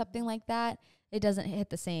water or something like that. It doesn't hit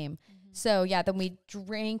the same. So, then we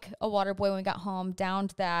drank a water boy when we got home,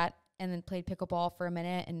 downed that, and then played pickleball for a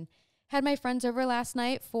minute and had my friends over last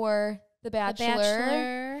night for The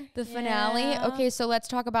Bachelor. the finale. Yeah. Okay, so let's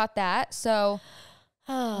talk about that. So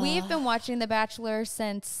we've been watching The Bachelor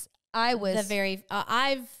since I was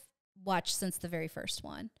I've watched since the very first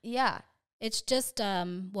one. Yeah. It's just,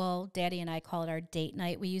 well, Daddy and I call it our date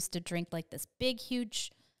night. We used to drink like this big,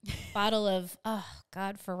 huge bottle of,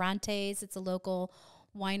 Ferrante's. It's a local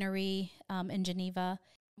winery in Geneva.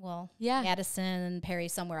 Well, Madison, Perry,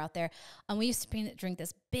 somewhere out there. And we used to drink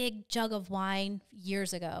this big jug of wine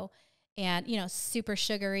years ago. And, super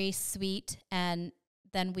sugary, sweet. And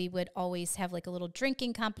then we would always have like a little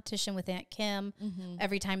drinking competition with Aunt Kim. Mm-hmm.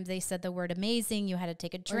 Every time they said the word amazing, you had to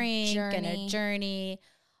take a drink and a journey.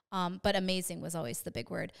 But amazing was always the big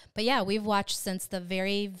word. But yeah, we've watched since the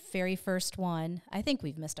very, very first one. I think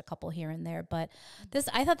we've missed a couple here and there, but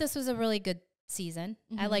I thought this was a really good season.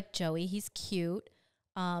 Mm-hmm. I like Joey. He's cute.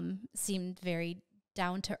 Seemed very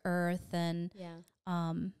down to earth, and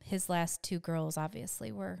his last two girls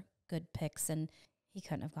obviously were good picks, and he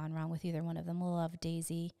couldn't have gone wrong with either one of them. Love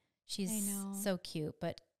Daisy. She's so cute,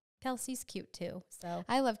 but Kelsey's cute too. So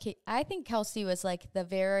I love Kate. I think Kelsey was like the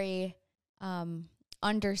very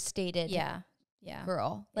understated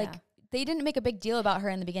girl. Like they didn't make a big deal about her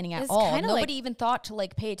in the beginning at all. Nobody even thought to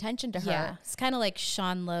like pay attention to her. Yeah, it's kind of like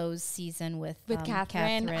Sean Lowe's season with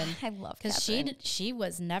Catherine. I love because she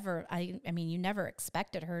was never. I mean, you never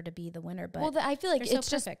expected her to be the winner, but I feel like it's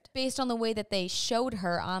just based on the way that they showed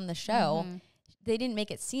her on the show. Mm-hmm. They didn't make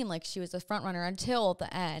it seem like she was a front runner until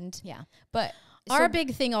the end. Yeah, but our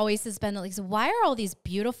big thing always has been like, why are all these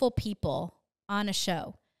beautiful people on a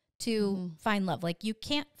show to find love? Like, you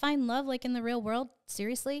can't find love like in the real world.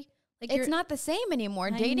 Seriously. Like it's not the same anymore.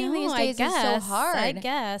 Dating these days is so hard. I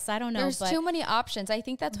guess. I don't know. There's too many options. I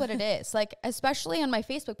think that's what it is. Like, especially on my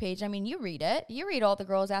Facebook page. I mean, you read it. You read all the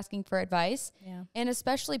girls asking for advice. Yeah. And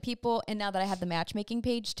especially people, and now that I have the matchmaking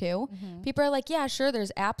page too, people are like, yeah, sure,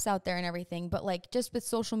 there's apps out there and everything. But like, just with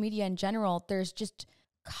social media in general, there's just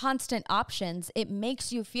constant options. It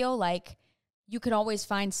makes you feel like you could always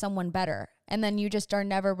find someone better. And then you just are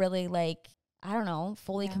never really like, I don't know,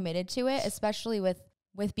 fully committed to it, especially with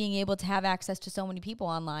being able to have access to so many people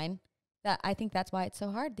online. That I think that's why it's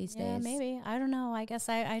so hard these days. Yeah, maybe. I don't know. I guess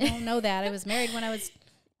I don't know that. I was married when I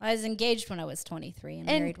was engaged when I was 23 and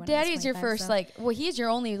married when Daddy's I was 25, your first, so. He's your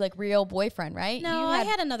only like real boyfriend, right? No, I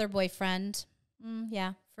had another boyfriend.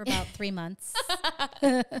 For about 3 months.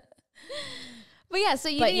 But yeah, so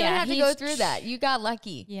you didn't even have to go through that. You got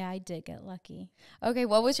lucky. Yeah, I did get lucky. Okay,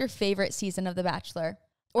 what was your favorite season of The Bachelor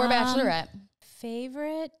or Bachelorette?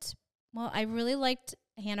 Favorite? Well, I really liked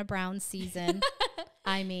Hannah Brown's season.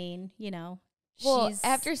 I mean, she's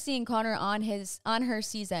after seeing Connor on her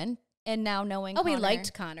season and now knowing Connor. We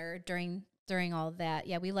liked Connor during all of that.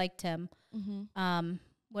 Yeah, we liked him. Mm-hmm.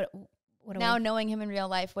 What now knowing him in real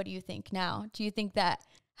life, what do you think now? Do you think that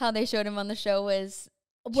how they showed him on the show was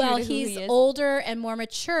he's older and more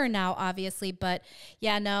mature now, obviously, but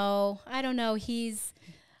I don't know.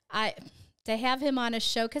 To have him on a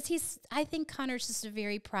show, because I think Connor's just a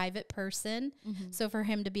very private person. Mm-hmm. So for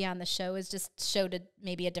him to be on the show is just showed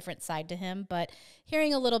maybe a different side to him. But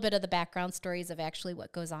hearing a little bit of the background stories of actually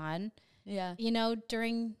what goes on,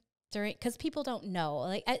 during, because people don't know,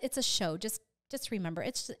 like it's a show. Just remember,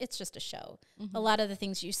 it's just a show. Mm-hmm. A lot of the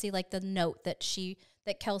things you see, like the note that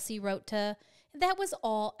Kelsey wrote to. That was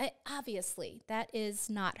all. Obviously, that is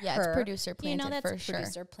not her. Yeah, it's producer planted. That's for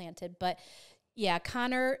producer planted. But yeah,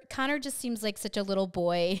 Connor just seems like such a little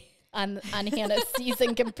boy on Hannah's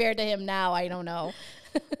season compared to him now. I don't know.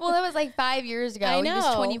 Well, that was like 5 years ago. I know. He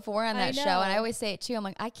was 24 on that show, and I always say it too. I'm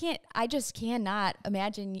like, I just cannot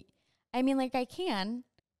imagine. I mean, like I can,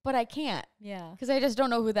 but I can't. Yeah. Because I just don't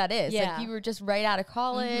know who that is. Yeah. Like you were just right out of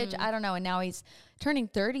college. Mm-hmm. I don't know. And now he's turning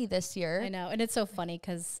 30 this year. I know. And it's so funny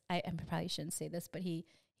because I probably shouldn't say this, but he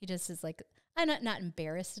just is like, I'm not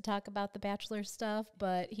embarrassed to talk about the Bachelor stuff,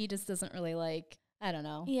 but he just doesn't really like, I don't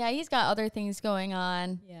know. Yeah, he's got other things going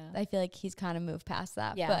on. Yeah. I feel like he's kind of moved past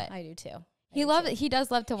that. Yeah, but I do too. He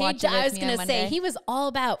does love to watch it with I was me going on to say, Monday. he was all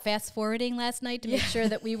about fast forwarding last night to make sure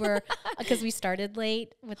that we were, because we started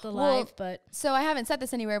late with the live, but. So I haven't said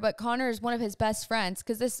this anywhere, but Connor is one of his best friends,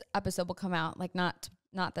 because this episode will come out, like not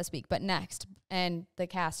this week, but next. And the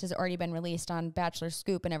cast has already been released on Bachelor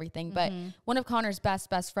Scoop and everything. But one of Connor's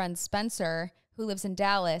best friends, Spencer, who lives in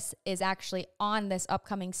Dallas, is actually on this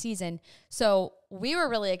upcoming season. So we were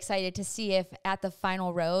really excited to see if at the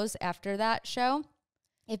final rose after that show,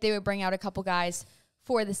 if they would bring out a couple guys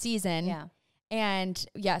for the season. Yeah. And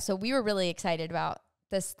yeah, so we were really excited about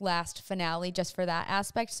this last finale just for that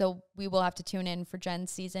aspect. So we will have to tune in for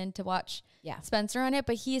Jen's season to watch Spencer on it.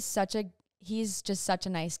 But he's he's just such a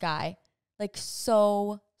nice guy. Like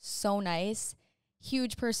so nice.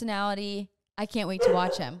 Huge personality. I can't wait to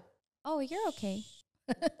watch him. Oh, you're okay.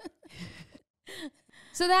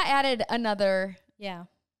 So that added another Yeah.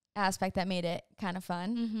 aspect that made it kind of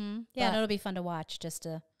fun. Mm-hmm. Yeah, and it'll be fun to watch just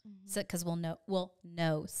to, because we'll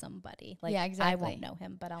know somebody. Like, Yeah, exactly. I won't know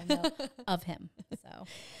him, but I'll know of him. So,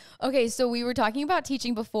 Okay, so we were talking about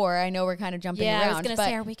teaching before. I know we're kind of jumping around. I was going to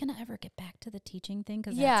say, are we going to ever get back to the teaching thing?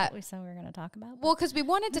 Because that's what we said we were going to talk about. Well, because we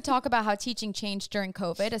wanted to talk about how teaching changed during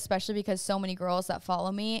COVID, especially because so many girls that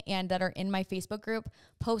follow me and that are in my Facebook group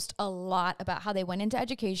post a lot about how they went into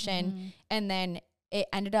education and then it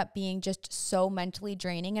ended up being just so mentally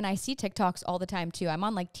draining. And I see TikToks all the time too. I'm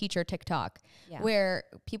on like teacher TikTok where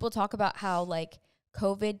people talk about how like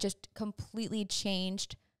COVID just completely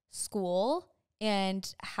changed school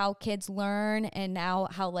and how kids learn, and now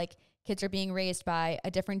how like kids are being raised by a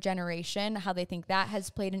different generation, how they think that has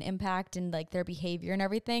played an impact in like their behavior and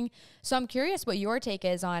everything. So I'm curious what your take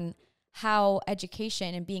is on how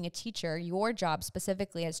education and being a teacher, your job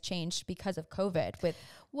specifically, has changed because of COVID with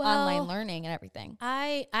online learning and everything.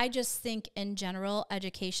 I just think in general,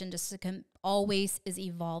 education just always is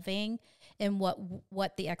evolving in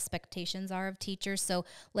what the expectations are of teachers. So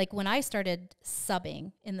like when I started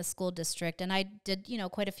subbing in the school district, and I did,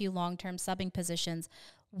 quite a few long-term subbing positions,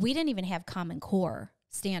 we didn't even have Common Core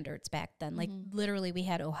standards back then. Like literally we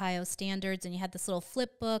had Ohio standards, and you had this little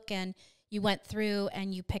flip book, and you went through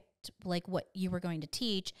and you picked like what you were going to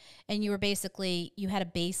teach, and you had a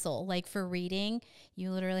basal, like for reading,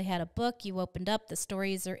 you literally had a book, you opened up, the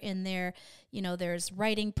stories are in there, there's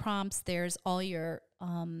writing prompts, there's all your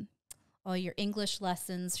English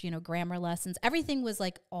lessons, grammar lessons, everything was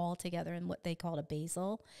like all together in what they called a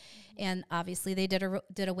basal. And obviously they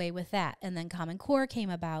did away with that. And then Common Core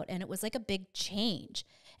came about, and it was like a big change.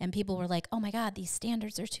 And people were like, oh my God, these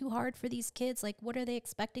standards are too hard for these kids. Like, what are they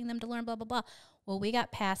expecting them to learn? Blah, blah, blah. Well, we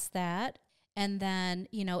got past that. And then,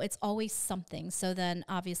 it's always something. So then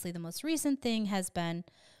obviously the most recent thing has been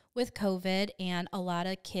with COVID, and a lot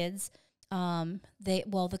of kids,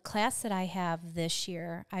 the class that I have this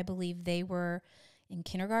year, I believe they were in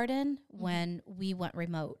kindergarten when we went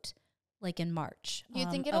remote, like in March. You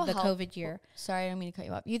think it'll of the help? COVID year? Sorry, I don't mean to cut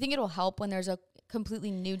you off. You think it'll help when there's a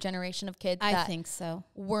completely new generation of kids I that think so.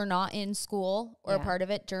 were not in school or a part of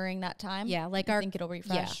it during that time? Yeah, like I think it'll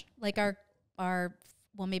refresh. Yeah, like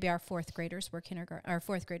maybe our fourth graders were our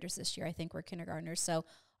fourth graders this year, I think, were kindergartners. So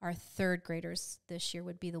our third graders this year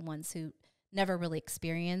would be the ones who never really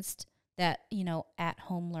experienced that, at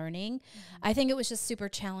home learning. I think it was just super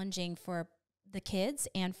challenging for the kids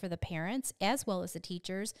and for the parents, as well as the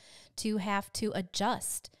teachers, to have to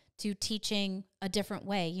adjust to teaching a different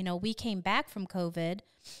way. We came back from COVID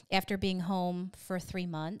after being home for 3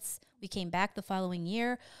 months. We came back the following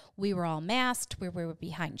year. We were all masked. We were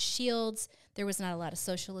behind shields. There was not a lot of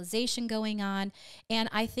socialization going on. And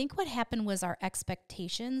I think what happened was our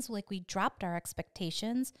expectations, like we dropped our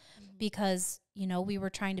expectations because, we were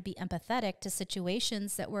trying to be empathetic to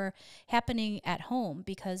situations that were happening at home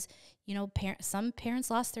because, some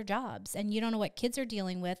parents lost their jobs, and you don't know what kids are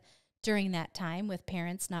dealing with during that time with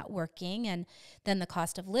parents not working. And then the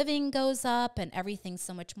cost of living goes up and everything's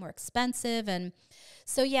so much more expensive. And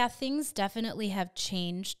so, yeah, things definitely have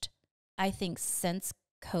changed, I think, since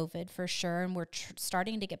COVID for sure. And we're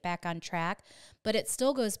starting to get back on track, but it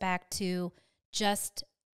still goes back to just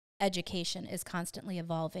education is constantly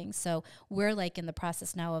evolving. So we're like in the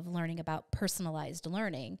process now of learning about personalized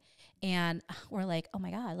learning. And we're like, oh my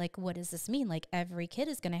God, like, what does this mean? Like every kid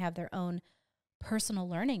is going to have their own personal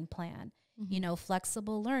learning plan,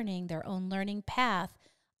 flexible learning, their own learning path,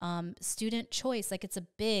 student choice. Like it's a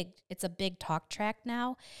big talk track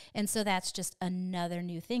now. And so that's just another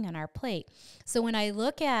new thing on our plate. So when I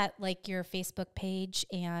look at like your Facebook page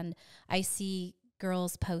and I see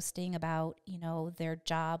girls posting about, their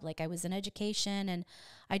job, like I was in education and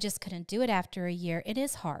I just couldn't do it after a year. It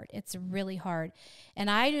is hard. It's really hard. And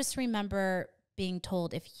I just remember being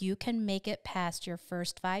told, if you can make it past your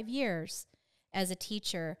first 5 years as a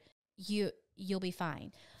teacher, you'll be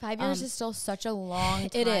fine. 5 years is still such a long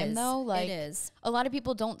time, though. Like, it is. A lot of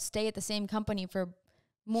people don't stay at the same company for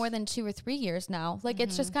more than 2 or 3 years now. Like,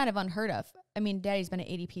 it's just kind of unheard of. I mean, Daddy's been at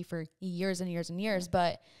ADP for years and years and years,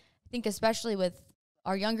 but I think especially with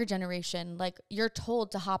our younger generation, like, you're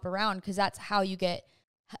told to hop around because that's how you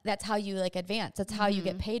like advance. That's how you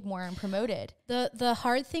get paid more and promoted. The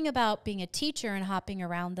hard thing about being a teacher and hopping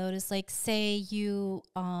around, though, is like, say you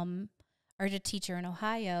are a teacher in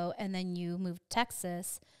Ohio and then you move to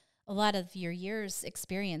Texas, a lot of your years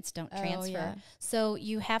experience don't transfer. Yeah. So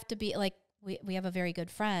you have to be like, we have a very good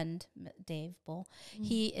friend, Dave Bull.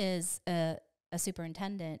 He is a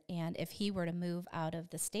superintendent, and if he were to move out of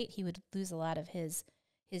the state, he would lose a lot of his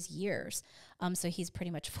years. So he's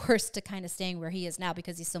pretty much forced to kind of staying where he is now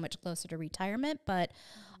because he's so much closer to retirement. But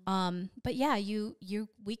yeah,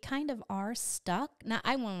 we kind of are stuck. Now,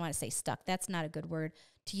 I wouldn't want to say stuck. That's not a good word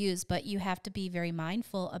to use, but you have to be very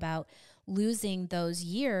mindful about losing those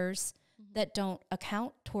years that don't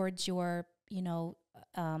account towards your,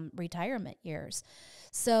 retirement years.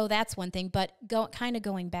 So that's one thing, but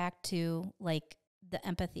going back to like the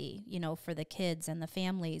empathy, for the kids and the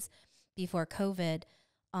families before COVID,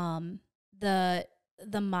 the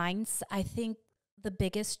minds, I think the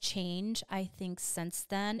biggest change since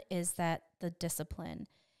then is that the discipline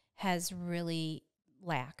has really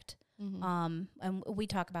lacked. And we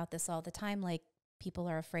talk about this all the time, like people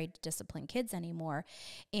are afraid to discipline kids anymore.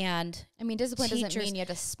 And I mean, discipline doesn't mean you have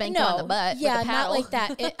to spank no, on the butt. Yeah, with a not paddle. like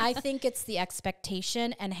that. I think it's the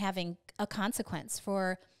expectation and having a consequence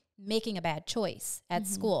for making a bad choice at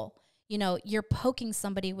school. You're poking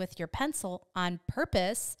somebody with your pencil on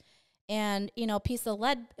purpose and, a piece of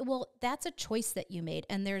lead. Well, that's a choice that you made.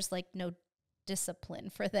 And there's like no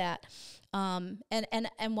discipline for that. And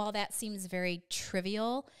while that seems very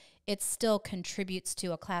trivial, it still contributes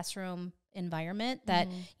to a classroom environment that,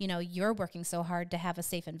 you're working so hard to have a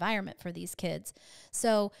safe environment for these kids.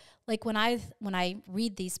 So like when I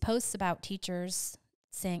read these posts about teachers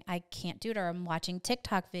saying, I can't do it, or I'm watching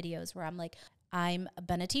TikTok videos where I'm like, I've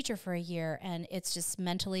been a teacher for a year and it's just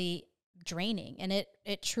mentally draining. And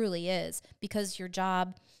it truly is, because your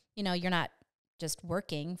job, you're not just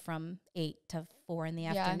working from 8 to 4 in the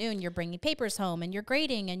afternoon. You're bringing papers home and you're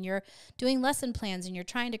grading and you're doing lesson plans and you're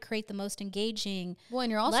trying to create the most engaging Well, and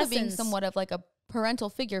you're also being somewhat of like a parental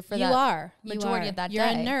figure for majority of that you're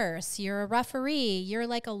day. You're a nurse, you're a referee, you're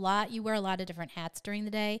like you wear a lot of different hats during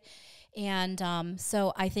the day. And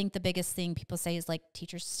so I think the biggest thing people say is like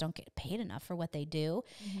teachers just don't get paid enough for what they do.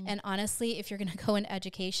 And honestly, if you're going to go into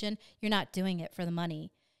education, you're not doing it for the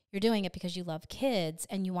money. You're doing it because you love kids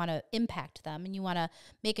and you want to impact them and you want to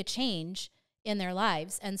make a change in their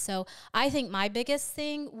lives. And so I think my biggest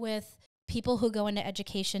thing with people who go into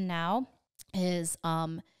education now is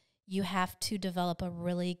you have to develop a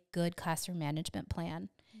really good classroom management plan.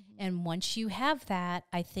 And once you have that,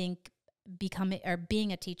 I think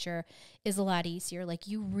being a teacher is a lot easier. Like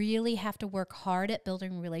you really have to work hard at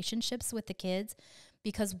building relationships with the kids,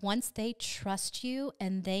 because once they trust you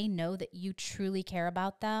and they know that you truly care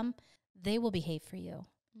about them, they will behave for you.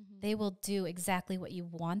 They will do exactly what you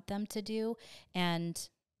want them to do. And,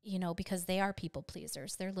 because they are people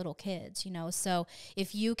pleasers, they're little kids, So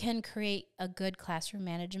if you can create a good classroom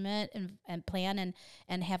management and plan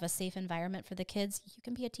and have a safe environment for the kids, you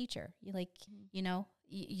can be a teacher.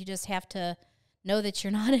 You just have to know that you're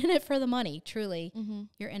not in it for the money. Truly,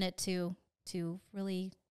 you're in it to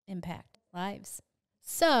really impact lives.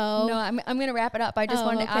 So no, I'm going to wrap it up. I just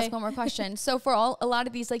wanted to ask one more question. So for a lot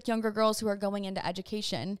of these like younger girls who are going into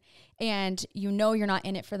education and you're not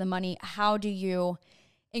in it for the money, how do you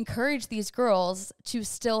encourage these girls to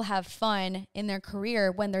still have fun in their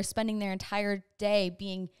career when they're spending their entire day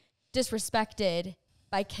being disrespected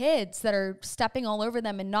by kids that are stepping all over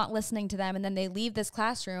them and not listening to them, and then they leave this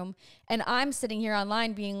classroom and I'm sitting here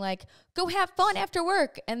online being like, go have fun after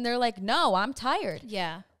work, and they're like, no, I'm tired.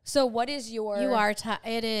 Yeah. So what is your... You are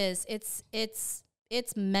it is.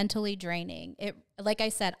 It's mentally draining. Like I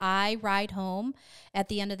said, I ride home at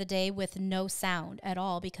the end of the day with no sound at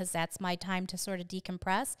all, because that's my time to sort of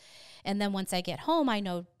decompress. And then once I get home, I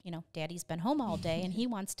know, Daddy's been home all day and he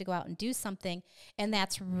wants to go out and do something. And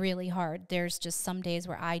that's really hard. There's just some days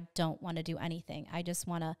where I don't want to do anything. I just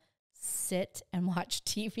want to sit and watch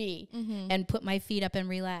TV and put my feet up and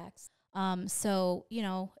relax. So,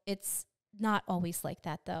 it's not always like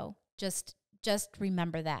that though. Just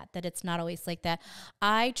remember that it's not always like that.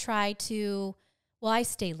 I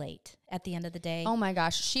stay late at the end of the day. Oh my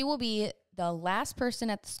gosh. She will be the last person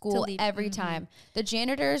at the school every time. The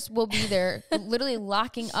janitors will be there literally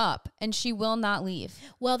locking up, and she will not leave.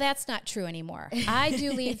 Well, that's not true anymore. I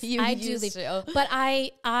do leave. I do leave. But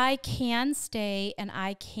I can stay, and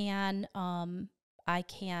I can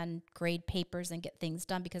grade papers and get things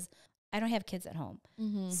done because I don't have kids at home.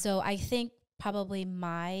 So I think probably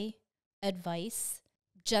my advice,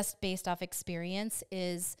 just based off experience,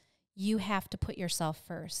 is you have to put yourself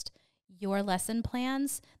first. Your lesson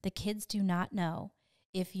plans, the kids do not know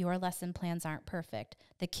if your lesson plans aren't perfect.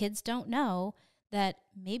 The kids don't know that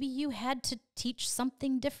maybe you had to teach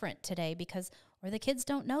something different today or the kids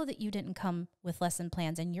don't know that you didn't come with lesson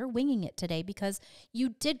plans and you're winging it today because you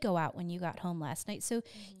did go out when you got home last night. So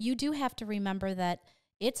you do have to remember that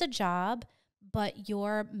it's a job, but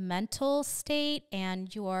your mental state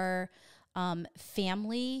and your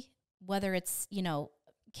family, whether it's, you know,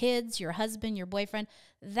 kids, your husband, your boyfriend,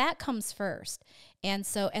 that comes first. And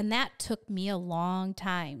that took me a long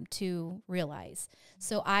time to realize.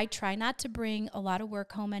 So I try not to bring a lot of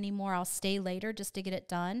work home anymore. I'll stay later just to get it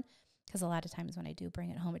done. Because a lot of times when I do bring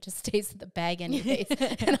it home, it just stays in the bag anyways.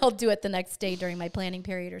 And I'll do it the next day during my planning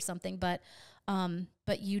period or something. But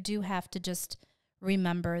you do have to just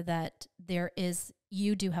remember that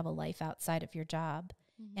you do have a life outside of your job.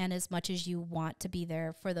 And as much as you want to be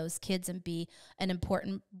there for those kids and be an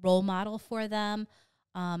important role model for them,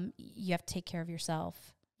 you have to take care of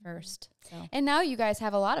yourself first. So. And now you guys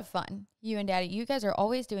have a lot of fun. You and Daddy, you guys are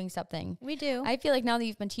always doing something. We do. I feel like now that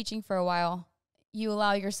you've been teaching for a while, you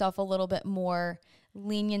allow yourself a little bit more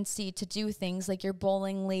leniency to do things like your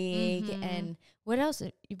bowling league. And what else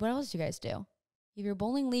do you guys do? You have your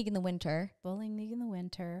bowling league in the winter. Bowling league in the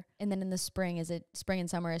winter. And then in the spring, is it spring and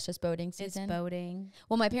summer? It's just boating season? It's boating.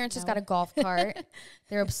 Well, my parents just got a golf cart.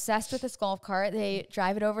 They're obsessed with this golf cart. They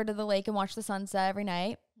drive it over to the lake and watch the sunset every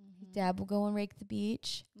night. Dad will go and rake the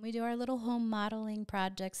beach. We do our little home modeling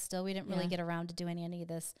projects still. We didn't really get around to doing any of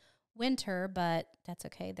this winter, but that's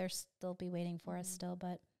okay. They'll still be waiting for us still,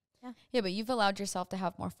 but yeah. Yeah, but you've allowed yourself to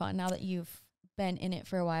have more fun now that you've been in it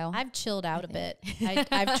for a while. I've chilled out a bit.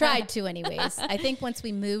 I've tried to anyways. I think once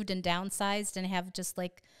we moved and downsized and have just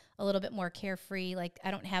like a little bit more carefree, like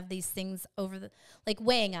I don't have these things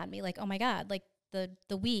weighing on me, like, oh my God, like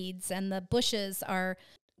the weeds and the bushes are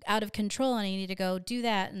out of control and I need to go do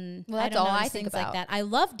that. And that's all I think about. Like that. I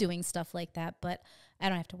love doing stuff like that, but I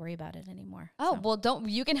don't have to worry about it anymore. Oh, well,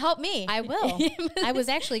 you can help me. I will. I was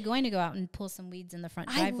actually going to go out and pull some weeds in the front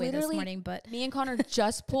driveway this morning, but me and Connor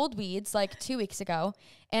just pulled weeds like 2 weeks ago.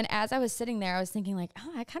 And as I was sitting there, I was thinking like,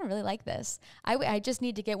 oh, I kind of really like this. I just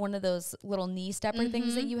need to get one of those little knee stepper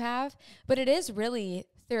things that you have, but it is really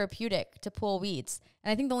therapeutic to pull weeds.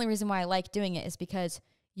 And I think the only reason why I like doing it is because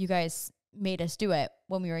you guys made us do it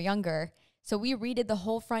when we were younger. So we redid the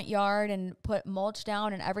whole front yard and put mulch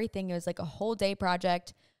down and everything. It was like a whole day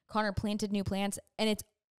project. Connor planted new plants and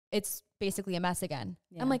it's basically a mess again.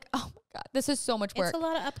 Yeah. I'm like, oh my God, this is so much work. It's a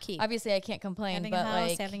lot of upkeep. Obviously I can't complain, having but a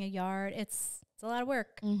house, having a yard, it's a lot of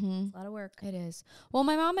work. It's a lot of work. It is. Well,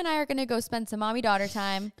 my mom and I are going to go spend some mommy-daughter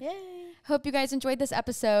time. Yay. Hope you guys enjoyed this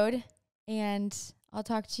episode and I'll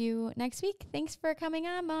talk to you next week. Thanks for coming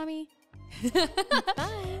on, Mommy.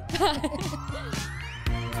 Bye.